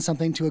that to mean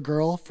something to a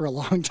girl for a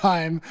long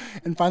time.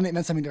 And finally it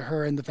meant something to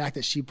her. And the fact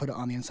that she put it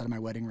on the inside of my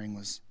wedding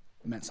ring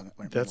meant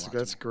something.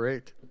 That's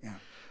great. Yeah.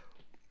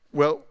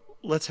 Well,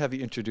 let's have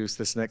you introduce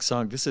this next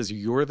song. This is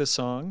You're the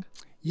Song.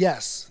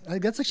 Yes,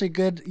 that's actually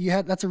good.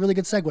 That's a really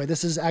good segue.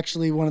 This is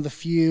actually one of the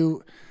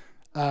few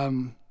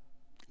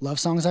love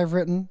songs I've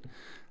written,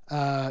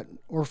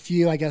 or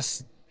few, I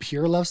guess,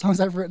 pure love songs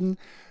I've written.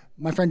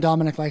 My friend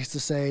Dominic likes to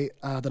say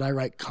that I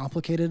write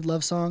complicated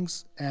love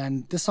songs,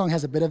 and this song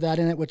has a bit of that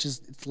in it, which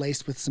is it's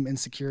laced with some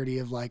insecurity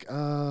of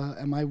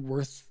am I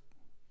worth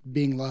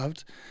being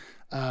loved?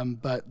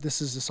 But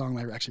this is a song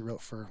that I actually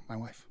wrote for my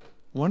wife.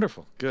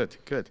 Wonderful. Good.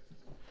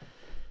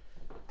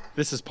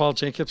 This is Paul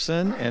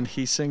Jacobson, and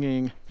he's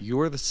singing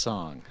You're the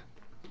Song.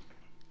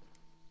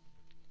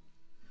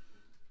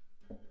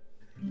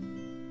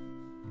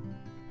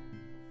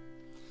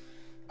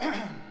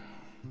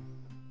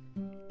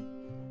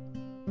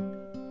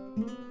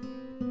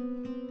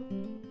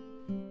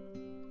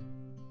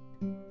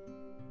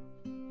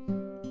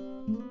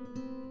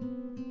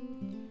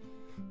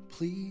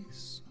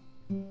 Please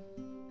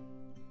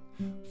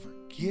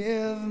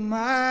forgive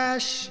my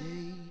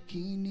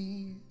shaky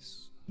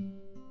knees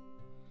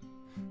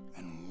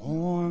and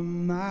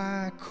warm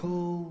my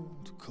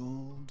cold,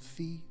 cold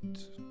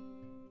feet,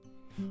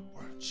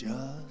 or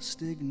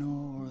just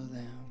ignore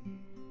them.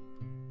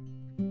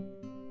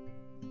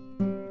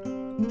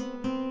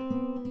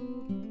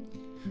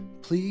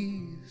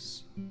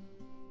 Please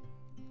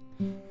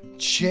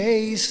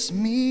chase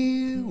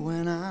me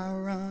when I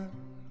run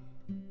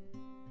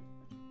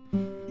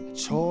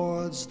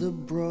towards the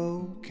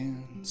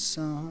broken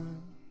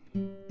sun,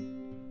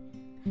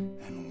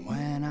 and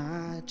when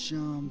I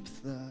jump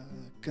the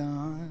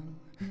gun,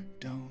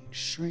 don't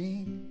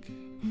shrink,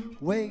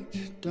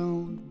 wait,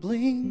 don't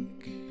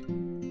blink,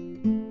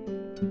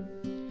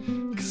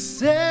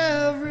 'cause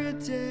every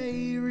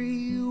day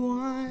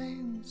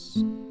rewinds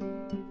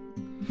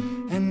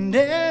and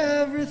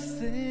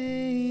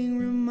everything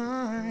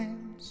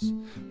reminds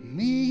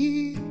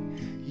me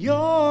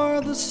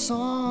you're the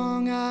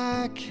song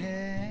I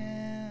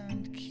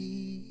can't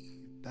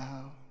keep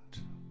out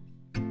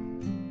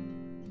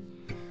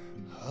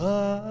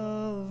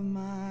of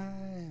my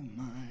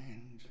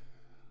mind.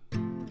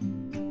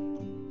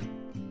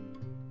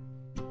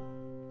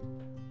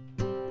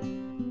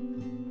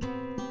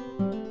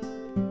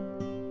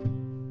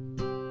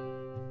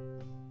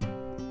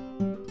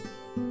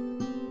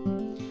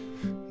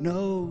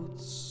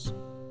 Notes,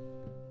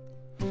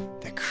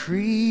 they're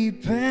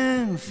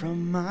creeping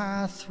from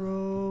my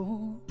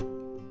throat.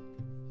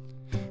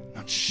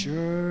 Not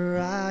sure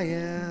I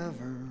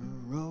ever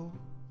wrote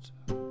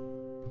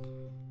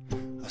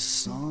a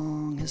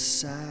song as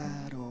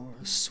sad or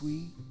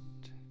sweet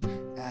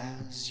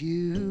as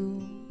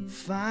you,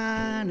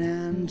 fine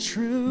and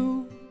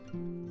true.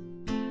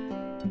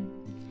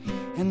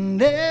 And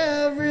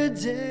every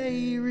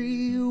day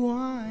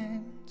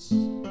rewinds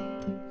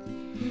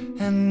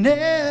and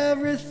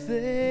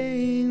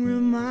everything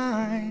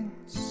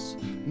reminds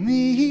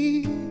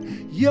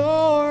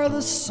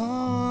the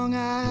song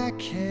I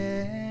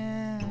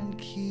can't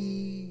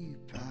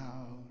keep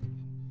out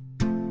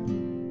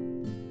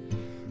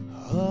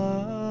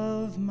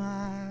of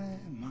my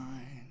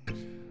mind.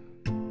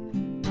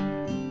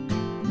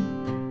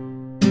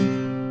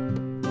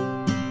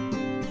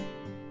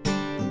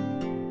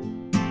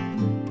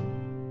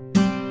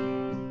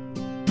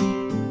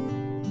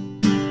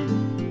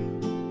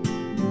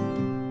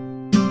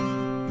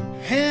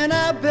 And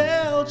I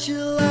belt you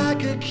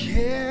like a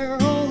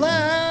carol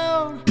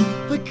loud,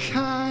 the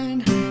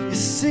kind you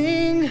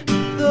sing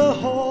the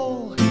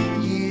whole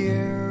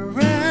year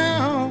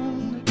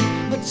round,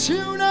 a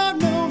tune I've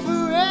known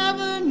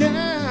forever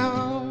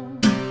now.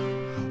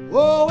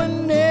 Oh, I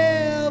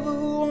never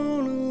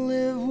wanna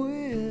live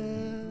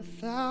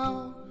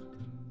without.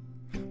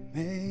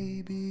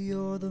 Maybe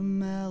you're the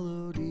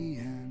melody,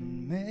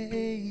 and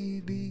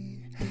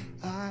maybe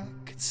I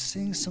could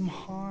sing some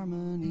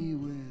harmony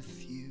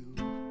with you.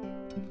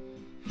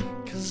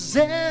 'Cause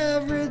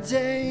every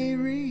day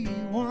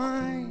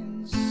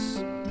rewinds,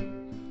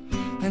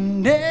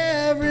 and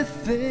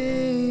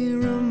everything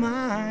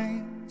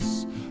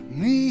reminds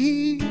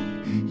me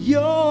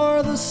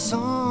you're the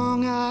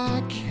song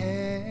I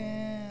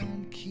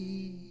can't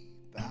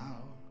keep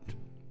out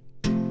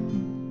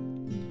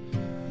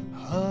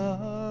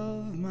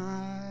of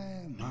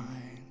my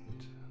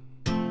mind.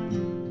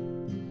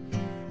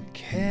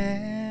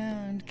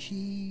 Can't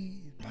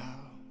keep out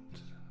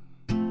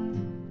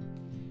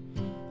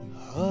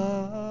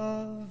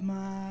of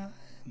my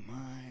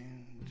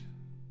mind.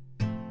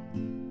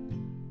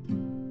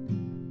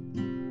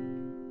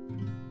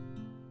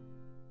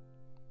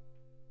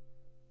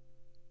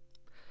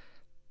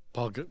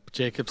 Paul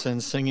Jacobson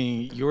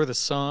singing "You're the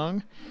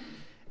Song,"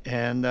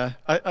 and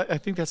I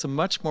think that's a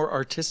much more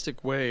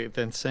artistic way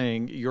than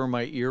saying "You're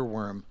my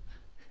earworm,"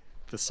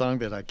 the song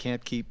that I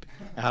can't keep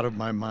out of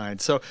my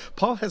mind. So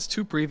Paul has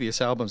two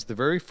previous albums. The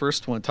very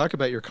first one, talk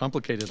about your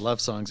complicated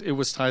love songs. It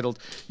was titled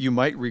 "You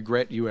Might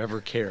Regret You Ever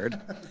Cared."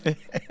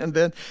 And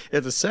then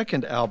at the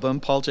second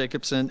album, Paul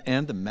Jacobson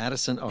and the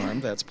Madison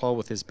Arm, that's Paul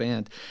with his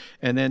band.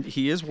 And then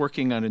he is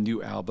working on a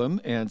new album.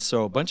 And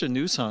so a bunch of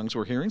new songs.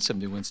 We're hearing some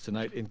new ones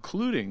tonight,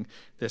 including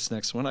this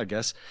next one, I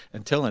guess,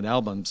 until an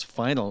album's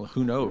final,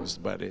 who knows,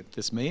 but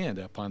this may end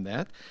up on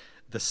that.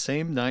 "The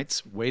Same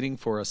Nights Waiting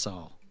for Us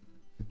All."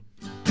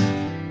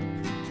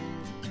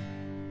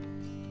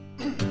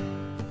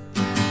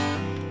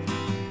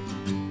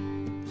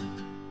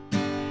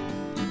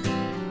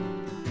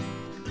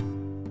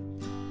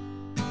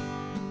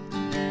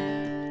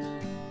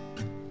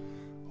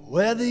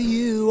 Whether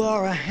you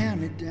are a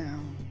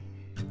hand-me-down,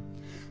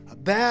 a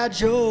bad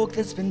joke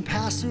that's been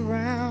passed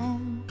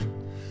around,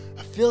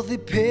 a filthy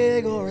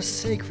pig or a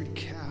sacred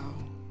cow,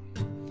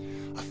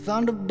 a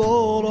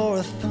thunderbolt or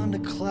a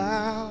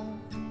thundercloud,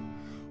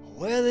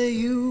 whether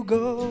you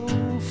go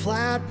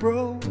flat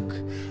broke,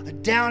 or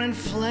down in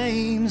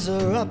flames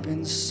or up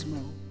in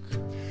smoke,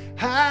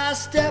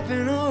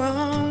 high-stepping or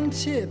on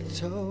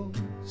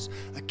tiptoes,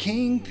 a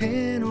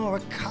kingpin or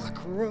a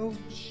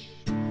cockroach,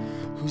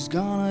 who's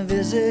gonna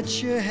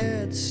visit your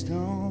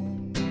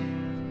headstone?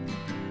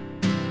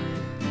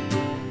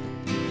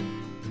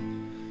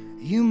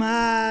 You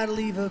might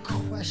leave a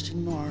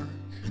question mark,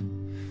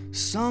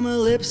 some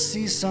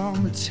ellipses,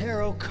 some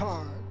tarot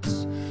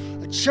cards,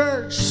 a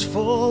church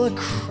full of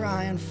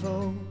crying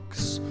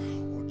folks,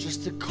 or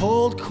just a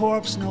cold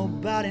corpse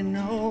nobody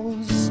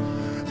knows.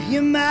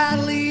 You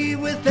might leave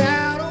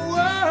without a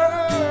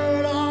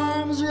word,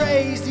 arms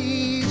raised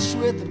each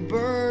with a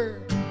bird.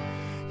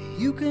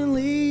 You can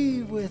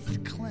leave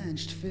with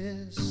clenched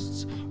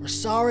fists, or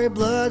sorry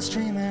blood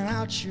streaming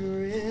out your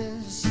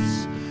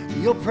wrists.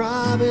 You'll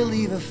probably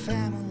leave a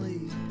family.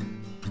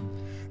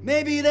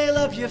 Maybe they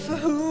love you for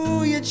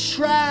who you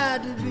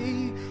tried to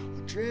be,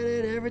 or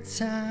dreaded every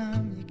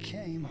time you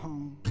came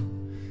home,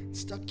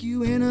 stuck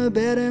you in a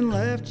bed and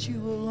left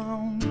you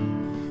alone.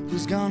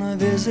 Who's gonna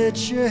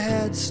visit your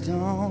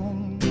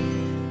headstone?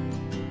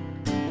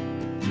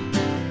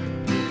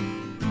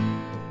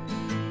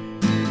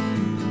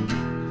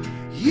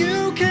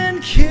 You can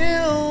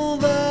kill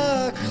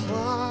the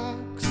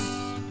clocks,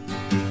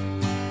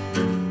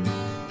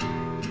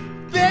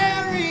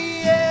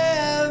 bury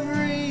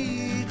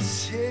every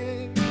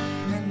tick,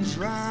 and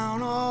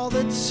drown all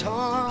the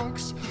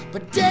talks.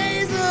 But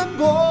days are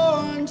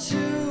born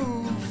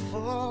to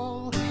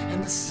fall,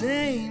 and the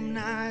same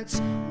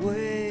nights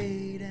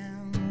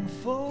waiting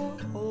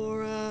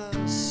for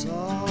us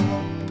all.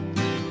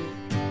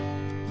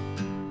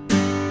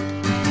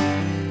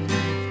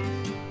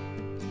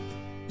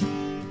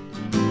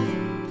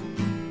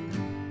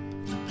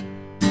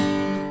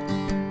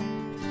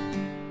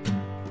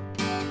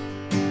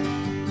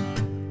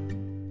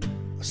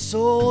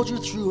 Soldier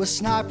through a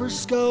sniper's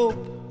scope,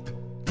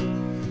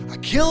 a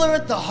killer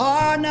at the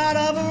hard knot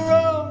of a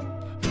rope,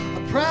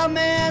 a proud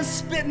man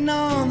spitting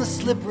on the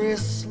slippery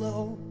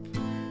slope.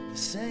 The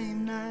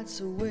same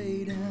nights are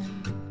waiting,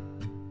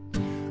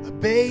 a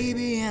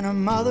baby in a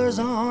mother's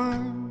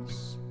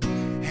arms,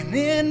 an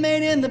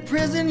inmate in the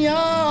prison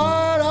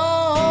yard,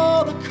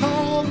 all the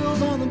call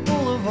girls on the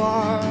boulevard.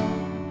 far.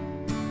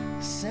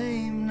 The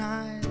same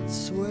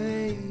nights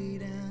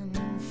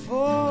waiting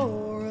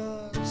for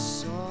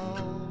us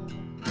all.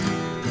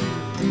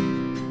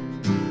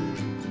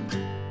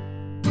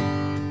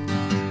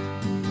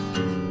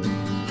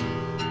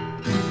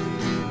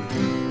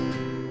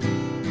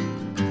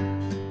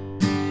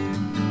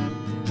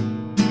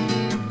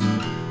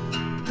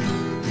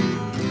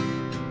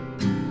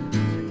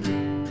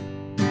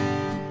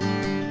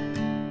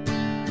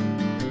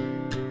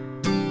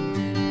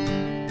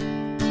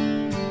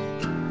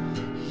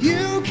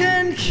 You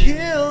can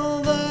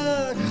kill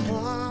the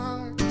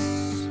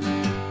clocks,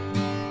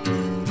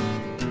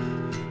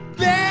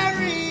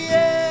 bury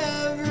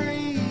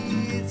every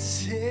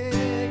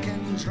tick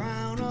and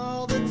drown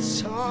all the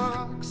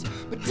talks,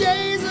 but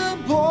days are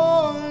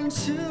born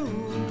to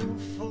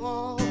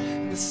fall,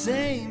 and the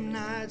same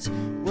nights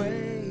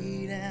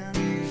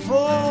waiting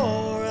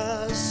for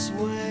us,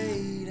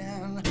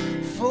 waiting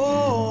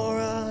for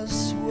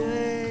us,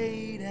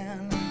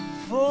 waiting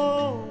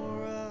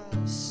for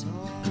us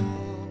all.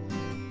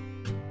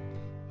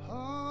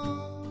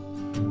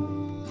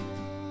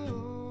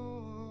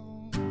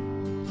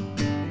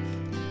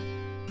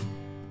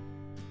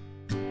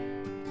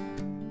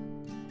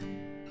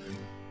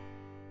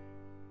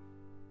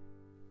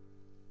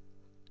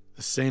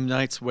 The Same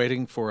Nights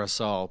Waiting for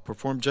Us All,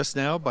 performed just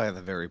now by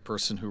the very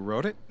person who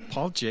wrote it,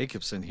 Paul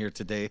Jacobson, here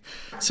today,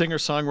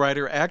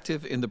 singer-songwriter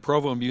active in the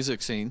Provo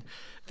music scene.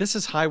 This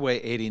is Highway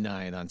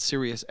 89 on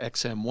Sirius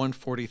XM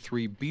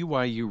 143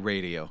 BYU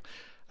Radio.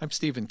 I'm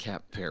Stephen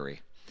Cap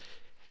Perry.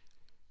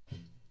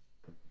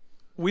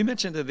 We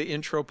mentioned in the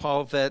intro,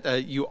 Paul,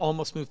 that you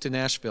almost moved to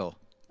Nashville.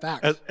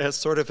 Fact. As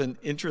sort of an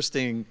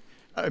interesting,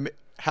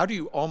 how do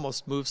you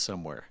almost move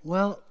somewhere?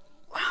 Well,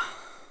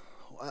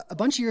 a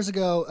bunch of years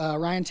ago,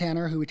 Ryan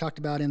Tanner, who we talked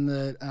about in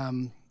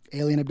the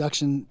alien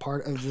abduction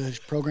part of the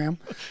program.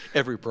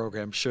 Every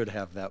program should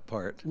have that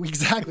part.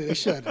 Exactly, they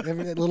should. A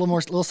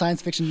little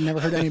science fiction never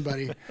hurt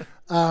anybody.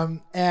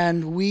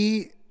 And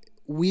we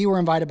were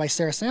invited by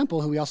Sarah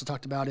Sample, who we also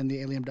talked about in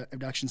the alien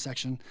abduction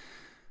section,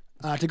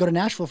 to go to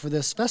Nashville for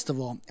this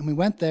festival. And we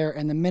went there,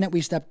 and the minute we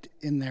stepped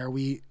in there,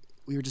 we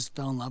just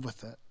fell in love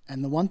with it.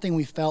 And the one thing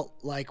we felt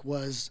like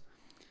was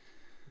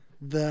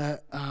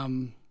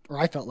or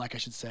I felt like, I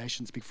should say, I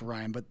shouldn't speak for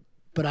Ryan, but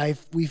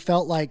we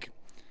felt like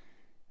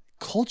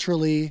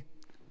culturally,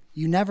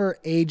 you never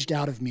aged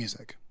out of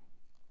music.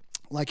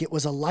 Like it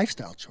was a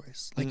lifestyle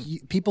choice. Like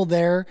people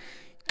there,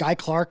 Guy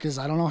Clark is,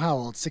 I don't know how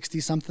old, 60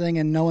 something,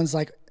 and no one's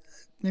like,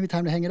 maybe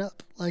time to hang it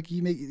up. Like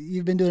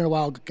you've been doing it a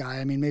while, Guy.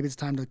 I mean, maybe it's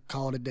time to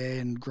call it a day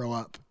and grow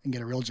up and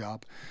get a real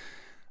job.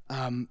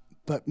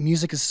 But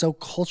music is so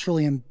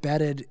culturally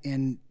embedded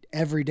in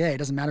every day. It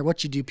doesn't matter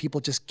what you do,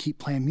 people just keep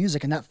playing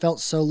music, and that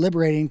felt so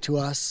liberating to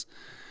us.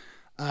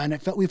 And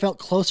we felt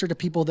closer to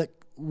people that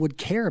would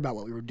care about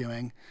what we were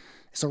doing.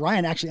 So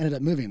Ryan actually ended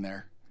up moving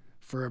there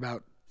for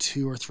about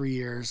 2 or 3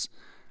 years.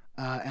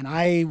 And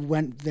I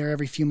went there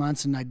every few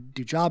months, and I'd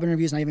do job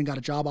interviews, and I even got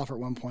a job offer at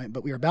one point.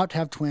 But we were about to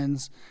have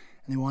twins,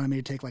 and they wanted me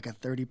to take like a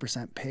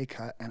 30% pay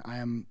cut, and I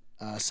am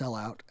a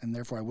sellout, and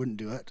therefore I wouldn't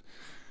do it.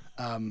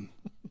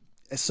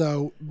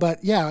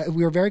 But yeah,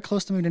 we were very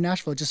close to moving to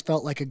Nashville. It just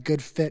felt like a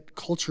good fit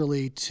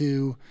culturally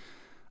to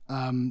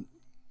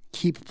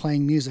keep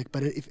playing music.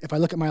 But if I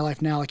look at my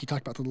life now, like you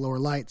talked about the Lower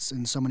Lights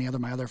and so many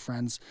my other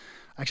friends,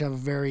 I actually have a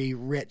very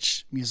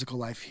rich musical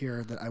life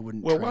here that I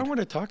wouldn't trade. Well, I want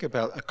to talk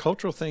about a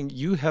cultural thing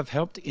you have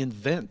helped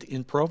invent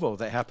in Provo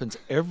that happens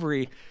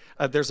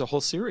there's a whole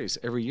series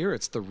every year.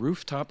 It's the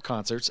rooftop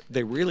concerts.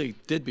 They really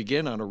did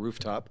begin on a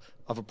rooftop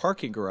of a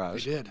parking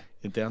garage. They did.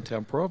 In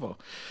downtown Provo.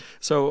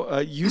 So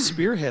you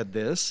spearhead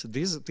this.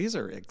 These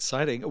are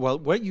exciting. Well,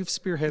 what you've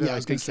spearheaded, I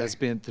think, has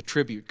been the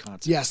tribute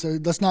concert. Yeah, so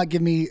let's not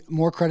give me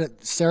more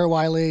credit. Sarah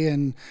Wiley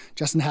and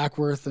Justin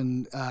Hackworth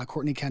and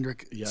Courtney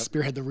Kendrick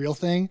spearhead the real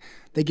thing.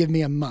 They give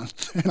me a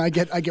month, and I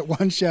get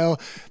one show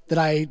that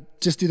I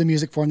just do the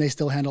music for, and they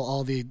still handle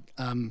all the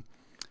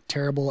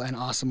terrible and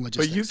awesome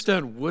logistics. But you've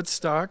done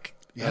Woodstock,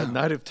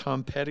 Night of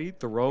Tom Petty,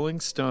 the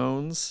Rolling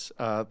Stones,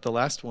 the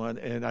last one,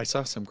 and I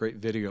saw some great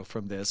video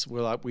from this.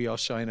 We All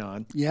Shine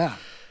On. Yeah.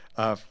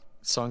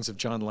 Songs of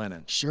John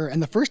Lennon. Sure.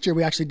 And the first year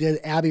we actually did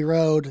Abbey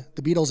Road,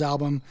 the Beatles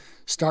album,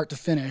 start to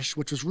finish,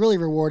 which was really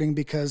rewarding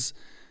because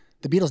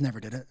the Beatles never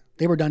did it.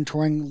 They were done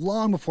touring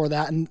long before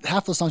that, and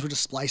half those songs were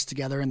just spliced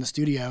together in the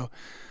studio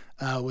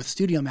with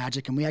Studio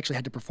Magic, and we actually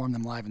had to perform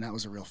them live, and that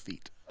was a real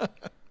feat.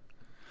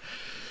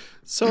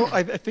 So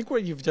I think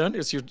what you've done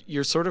is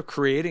you're sort of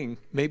creating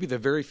maybe the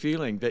very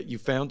feeling that you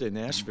found in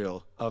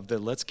Nashville of the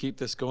let's keep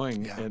this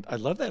going. Yeah. And I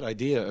love that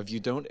idea of you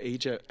don't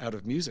age out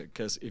of music,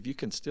 because if you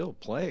can still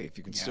play, if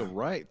you can still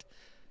write,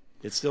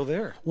 it's still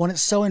there. Well,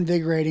 it's so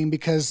invigorating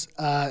because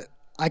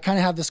I kind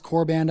of have this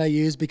core band I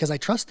use because I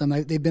trust them.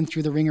 They've been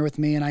through the ringer with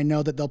me, and I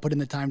know that they'll put in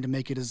the time to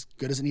make it as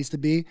good as it needs to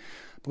be.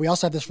 But we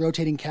also have this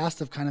rotating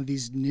cast of kind of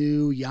these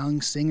new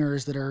young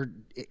singers that are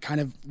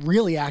kind of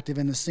really active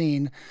in the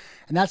scene.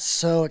 And that's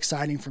so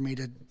exciting for me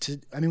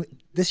I mean,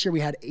 this year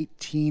we had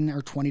 18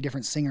 or 20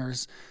 different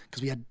singers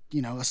because we had,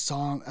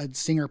 a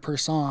singer per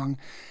song.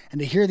 And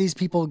to hear these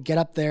people get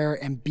up there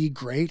and be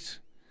great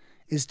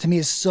to me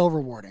is so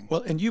rewarding.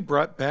 Well, and you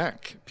brought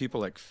back people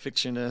like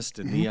Fictionist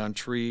and Neon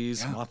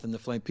Trees, Moth and the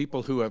Flame,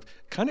 people who have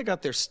kind of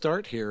got their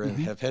start here and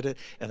have had it.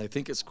 And I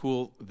think it's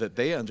cool that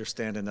they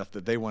understand enough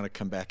that they want to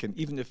come back, and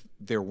even if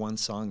they're one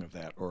song of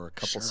that or a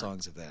couple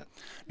songs of that.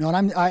 No,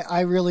 and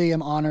I really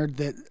am honored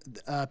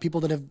that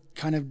people that have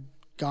kind of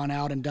gone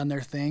out and done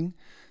their thing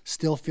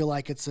still feel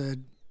like it's a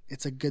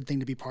good thing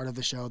to be part of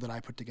the show that I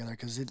put together,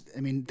 because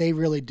they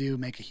really do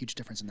make a huge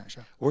difference in that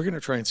show. We're going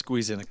to try and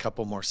squeeze in a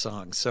couple more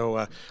songs.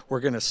 So we're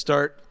going to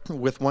start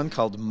with one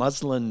called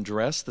Muslin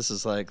Dress. This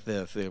is like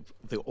the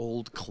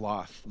old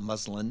cloth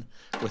muslin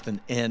with an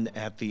N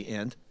at the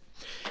end.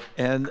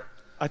 And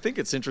I think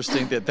it's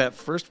interesting that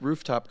first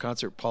rooftop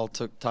concert Paul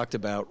talked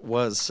about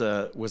was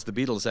the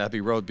Beatles' Abbey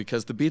Road,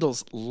 because the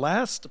Beatles'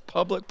 last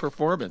public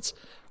performance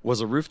was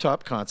a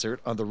rooftop concert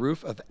on the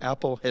roof of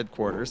Apple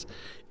headquarters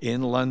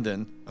in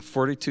London, a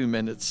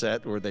 42-minute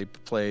set where they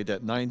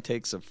played 9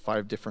 takes of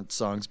 5 different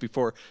songs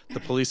before the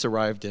police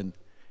arrived and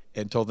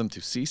told them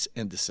to cease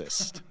and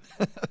desist.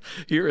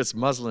 Here is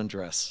Muslin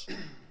Dress.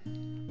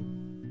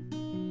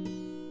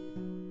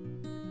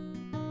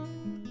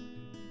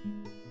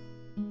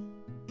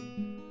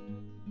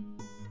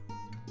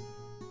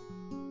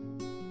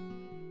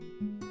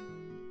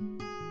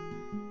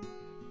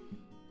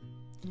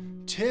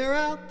 Tear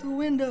out the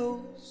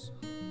windows,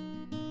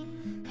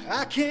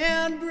 I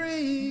can't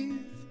breathe,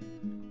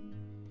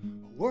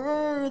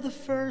 were the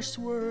first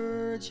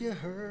words you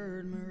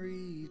heard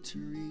Marie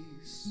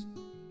Therese.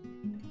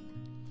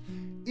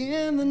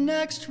 In the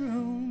next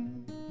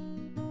room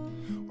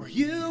where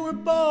you were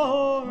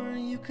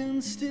born, you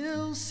can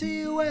still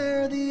see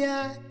where the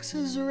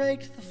axes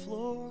raked the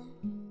floor.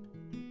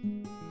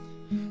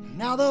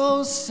 Now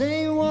those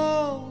same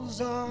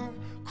walls are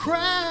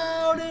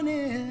crowding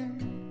in.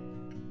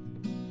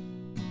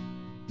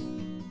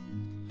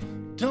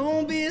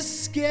 Don't be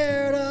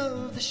scared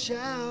of the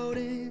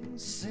shouting,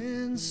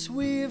 since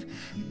we've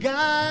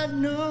got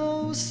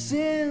no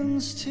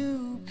sins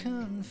to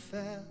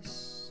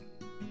confess.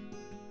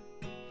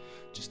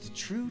 Just a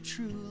true,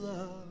 true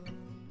love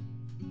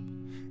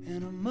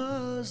in a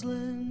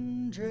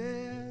muslin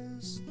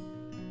dress.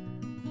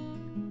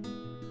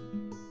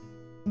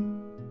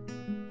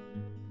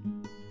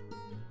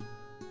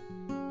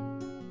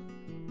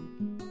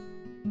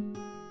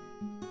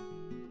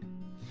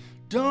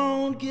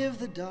 Don't give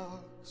the dogs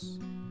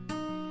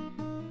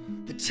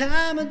the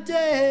time of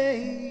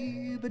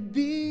day, but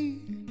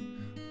be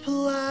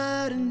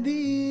polite and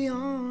be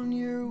on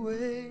your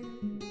way.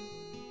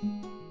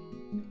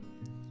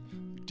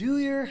 Do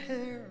your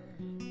hair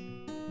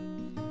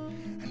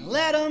and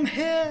let them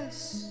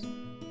hiss.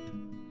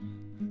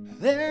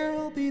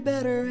 There'll be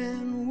better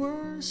and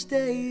worse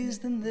days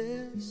than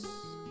this.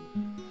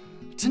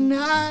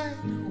 Tonight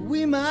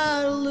we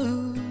might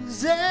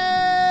lose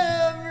everything.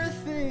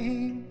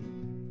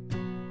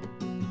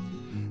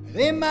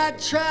 They might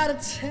try to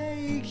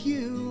take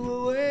you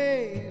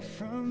away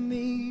from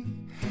me.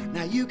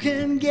 Now you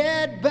can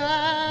get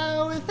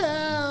by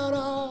without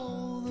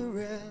all the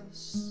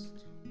rest,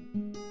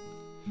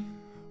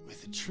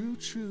 with a true,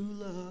 true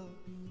love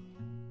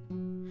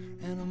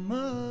and a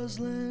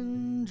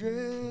muslin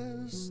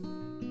dress.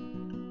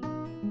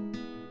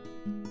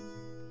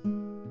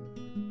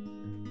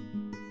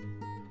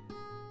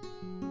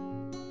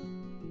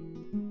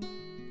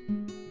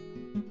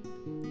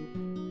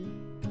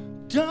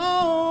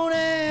 Don't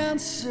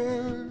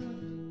answer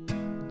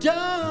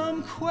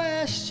dumb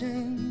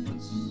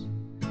questions.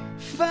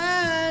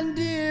 Find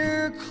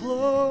dear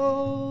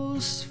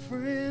close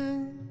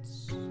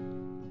friends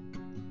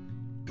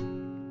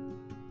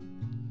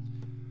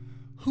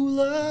who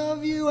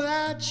love you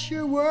at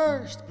your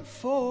worst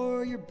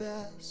before your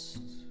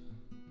best.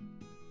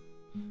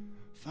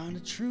 Find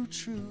a true,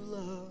 true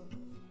love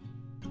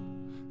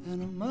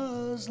and a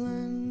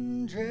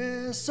muslin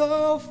dress.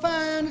 Oh,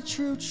 find a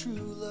true, true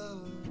love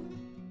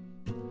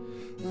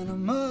and a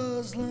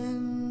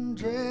muslin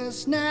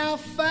dress. Now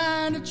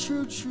find a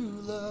true, true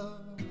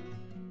love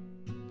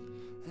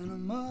and a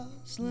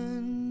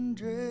muslin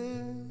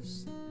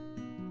dress.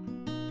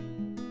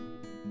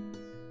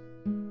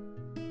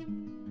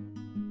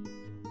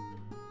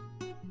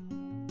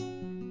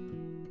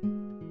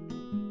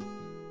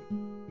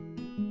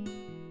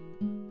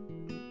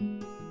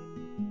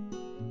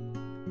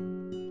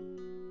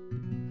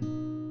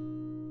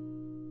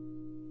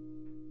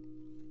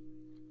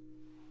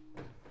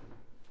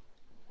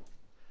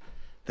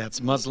 That's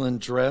Muslin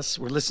Dress.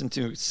 We're listening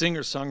to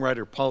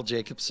singer-songwriter Paul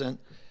Jacobson.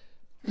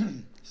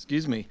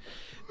 Excuse me.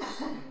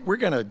 We're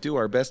going to do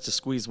our best to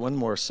squeeze one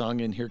more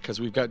song in here because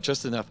we've got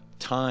just enough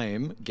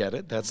time. Get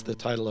it? That's the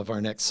title of our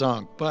next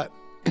song. But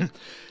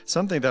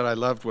Something that I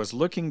loved was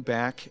looking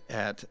back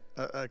at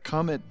a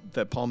comment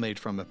that Paul made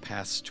from a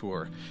past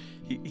tour.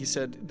 He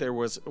said there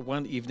was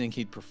one evening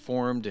he'd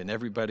performed and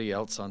everybody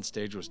else on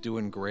stage was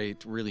doing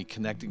great, really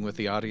connecting with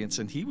the audience,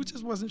 and he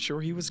just wasn't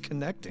sure he was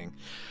connecting.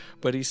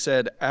 But he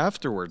said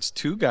afterwards,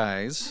 2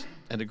 guys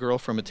and a girl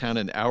from a town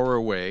an hour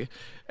away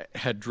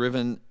had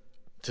driven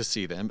to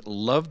see them,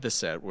 loved the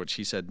set, which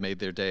he said made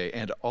their day,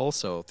 and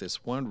also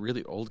this one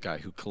really old guy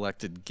who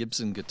collected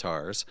Gibson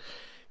guitars,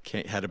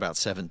 had about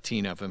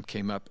 17 of them,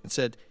 came up and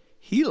said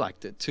he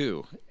liked it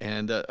too.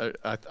 And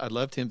I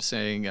loved him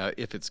saying,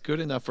 if it's good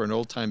enough for an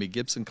old-timey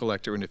Gibson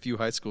collector and a few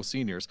high school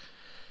seniors,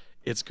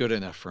 it's good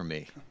enough for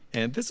me.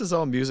 And this is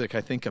all music,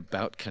 I think,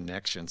 about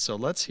connection. So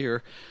let's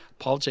hear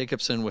Paul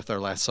Jacobson with our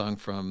last song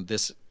from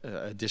this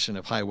edition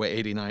of Highway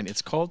 89.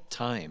 It's called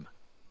Time.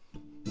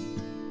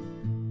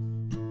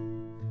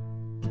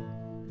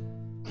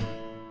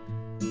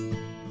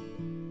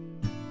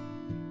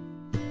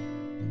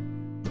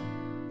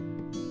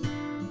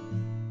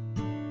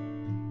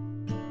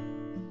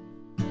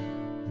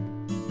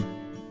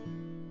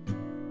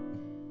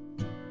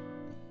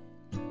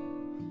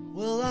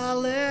 Well, I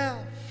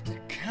left a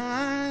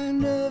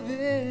kind of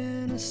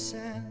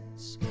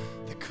innocence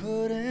that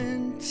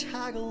couldn't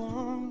tag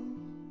along.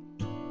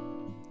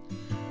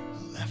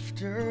 I left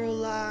her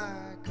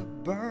like a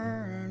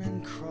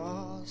burning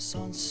cross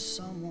on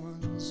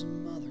someone's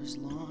mother's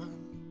lawn.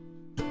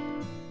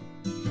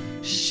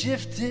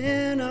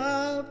 Shifting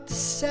up to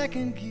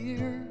second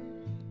gear,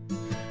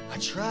 I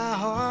try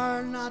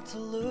hard not to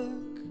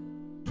look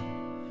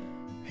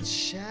at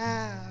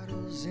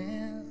shadows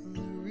in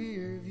the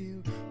rear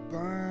view,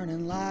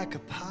 burning like a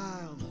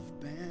pile of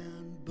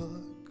banned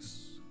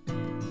books.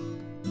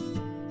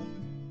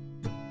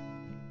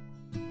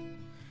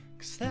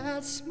 'Cause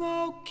that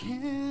smoke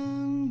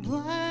can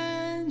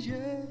blind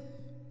you.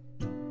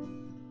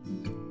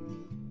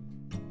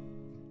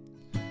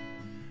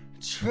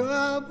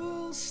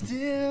 Trouble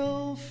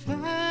still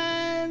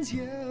finds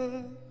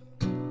you.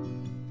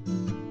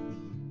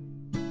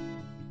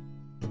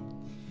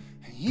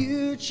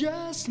 You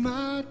just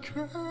might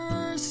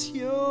curse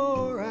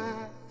your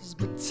eyes,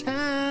 but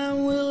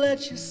time will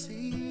let you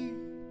see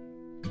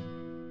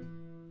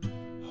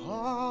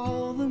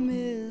all the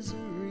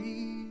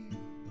misery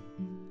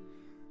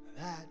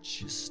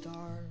that you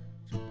start.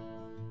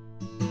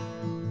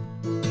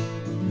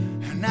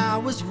 And I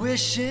was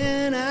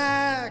wishing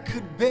I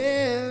could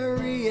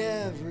bury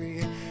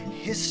every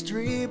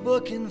history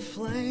book in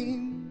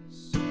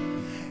flames,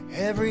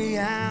 every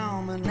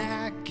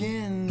almanac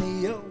in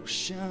the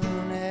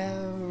ocean,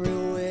 every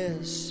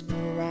whisper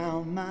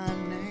around my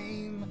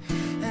name.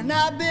 And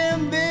I've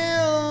been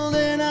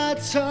building a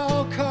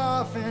tall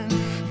coffin,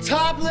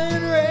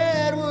 toppling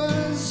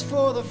redwoods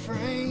for the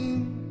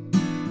frame,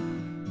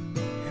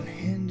 and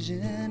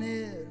hinging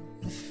it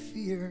with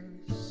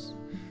fears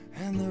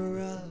and the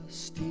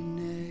rusty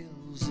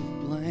nails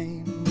of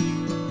blame.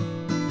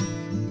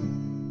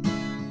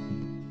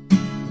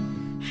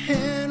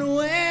 And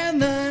when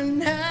the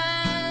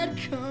night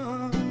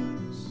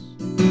comes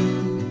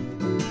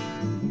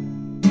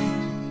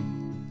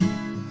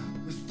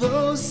with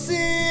those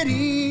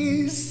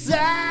city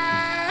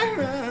sirens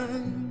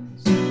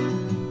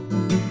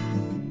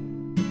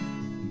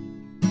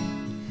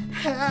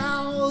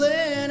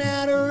howling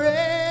at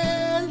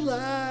red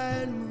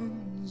light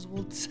moons,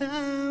 well,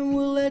 time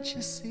will let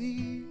you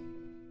see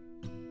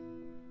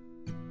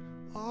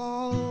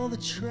all the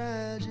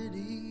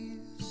tragedies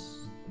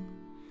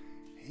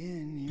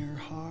in your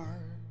heart.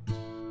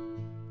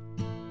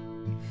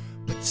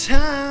 But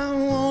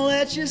time won't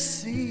let you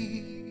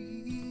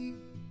see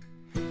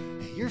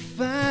your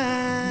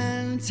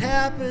fine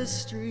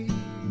tapestry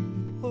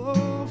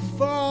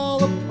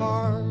fall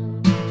apart.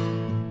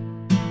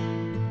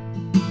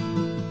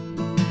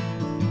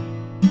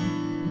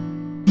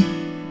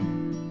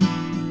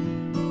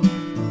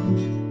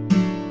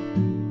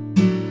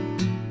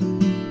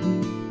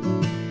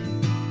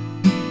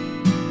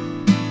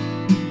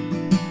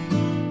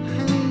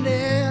 And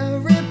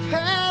every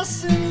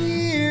passing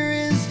year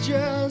is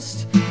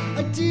just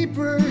a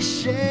deeper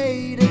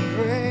shade of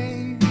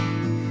gray,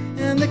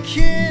 and the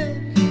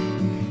kid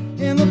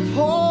in the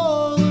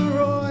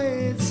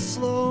Polaroid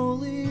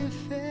slowly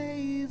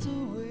fades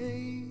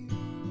away.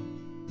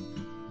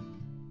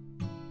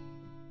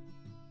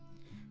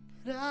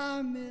 But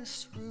I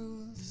miss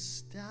Ruth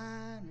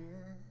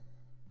Steiner,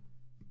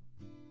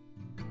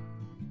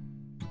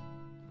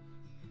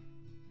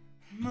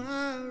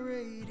 my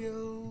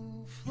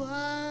radio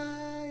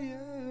flyer,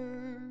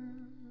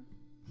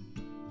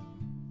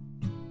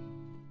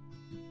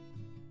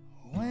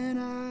 when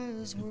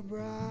eyes were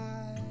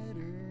brighter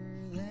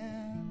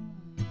than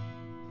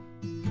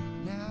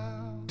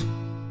now.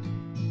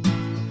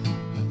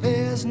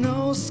 There's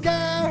no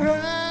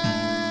skywriter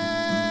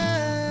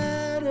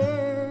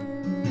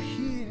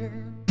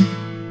here,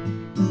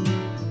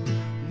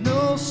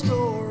 no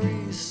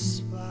story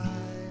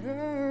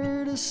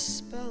spider to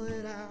spell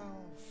it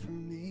out for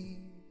me,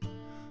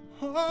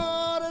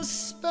 or to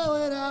spell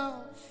it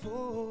out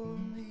for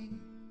me.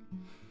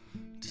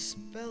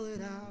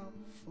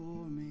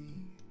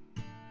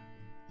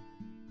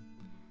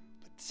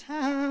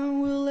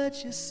 time will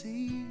let you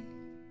see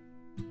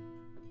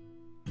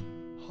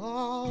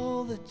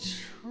all the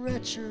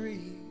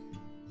treachery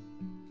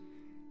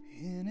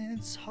in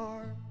its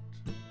heart.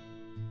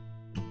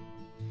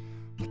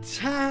 But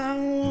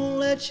time won't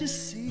let you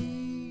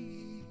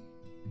see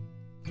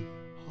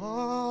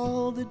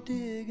all the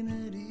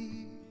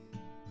dignity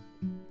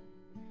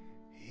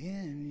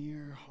in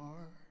your heart.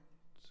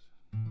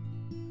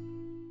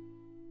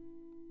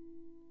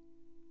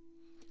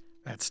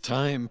 That's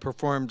Time,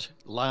 performed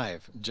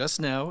live just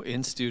now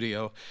in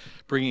studio,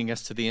 bringing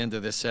us to the end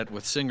of this set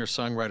with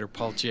singer-songwriter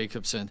Paul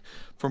Jacobson.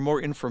 For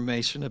more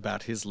information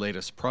about his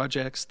latest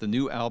projects, the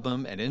new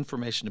album, and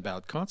information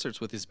about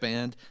concerts with his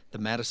band, the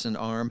Madison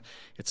Arm,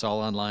 it's all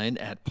online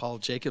at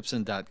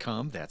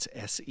pauljacobson.com. That's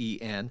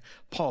S-E-N.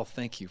 Paul,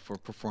 thank you for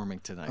performing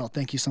tonight. Oh,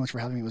 thank you so much for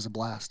having me. It was a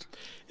blast.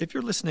 If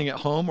you're listening at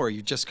home or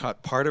you just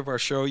caught part of our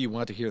show, you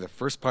want to hear the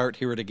first part,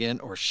 hear it again,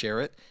 or share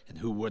it, and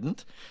who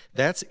wouldn't?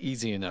 That's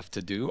easy enough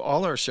to do.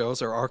 All our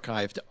shows are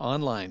archived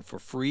online for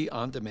free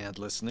on-demand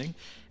listening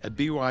at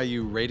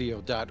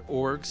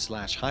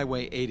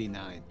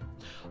byuradio.org/highway89.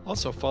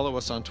 Also, follow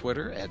us on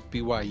Twitter at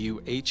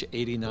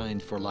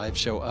BYUH89 for live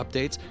show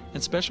updates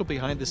and special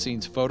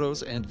behind-the-scenes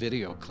photos and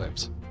video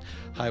clips.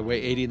 Highway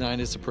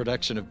 89 is a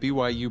production of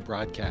BYU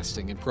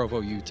Broadcasting in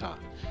Provo, Utah.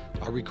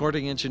 Our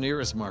recording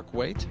engineer is Mark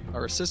Waite,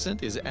 our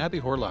assistant is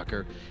Abby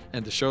Horlocker,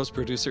 and the show's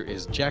producer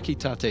is Jackie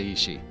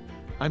Tateishi.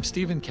 I'm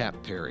Stephen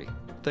Cap Perry.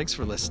 Thanks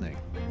for listening.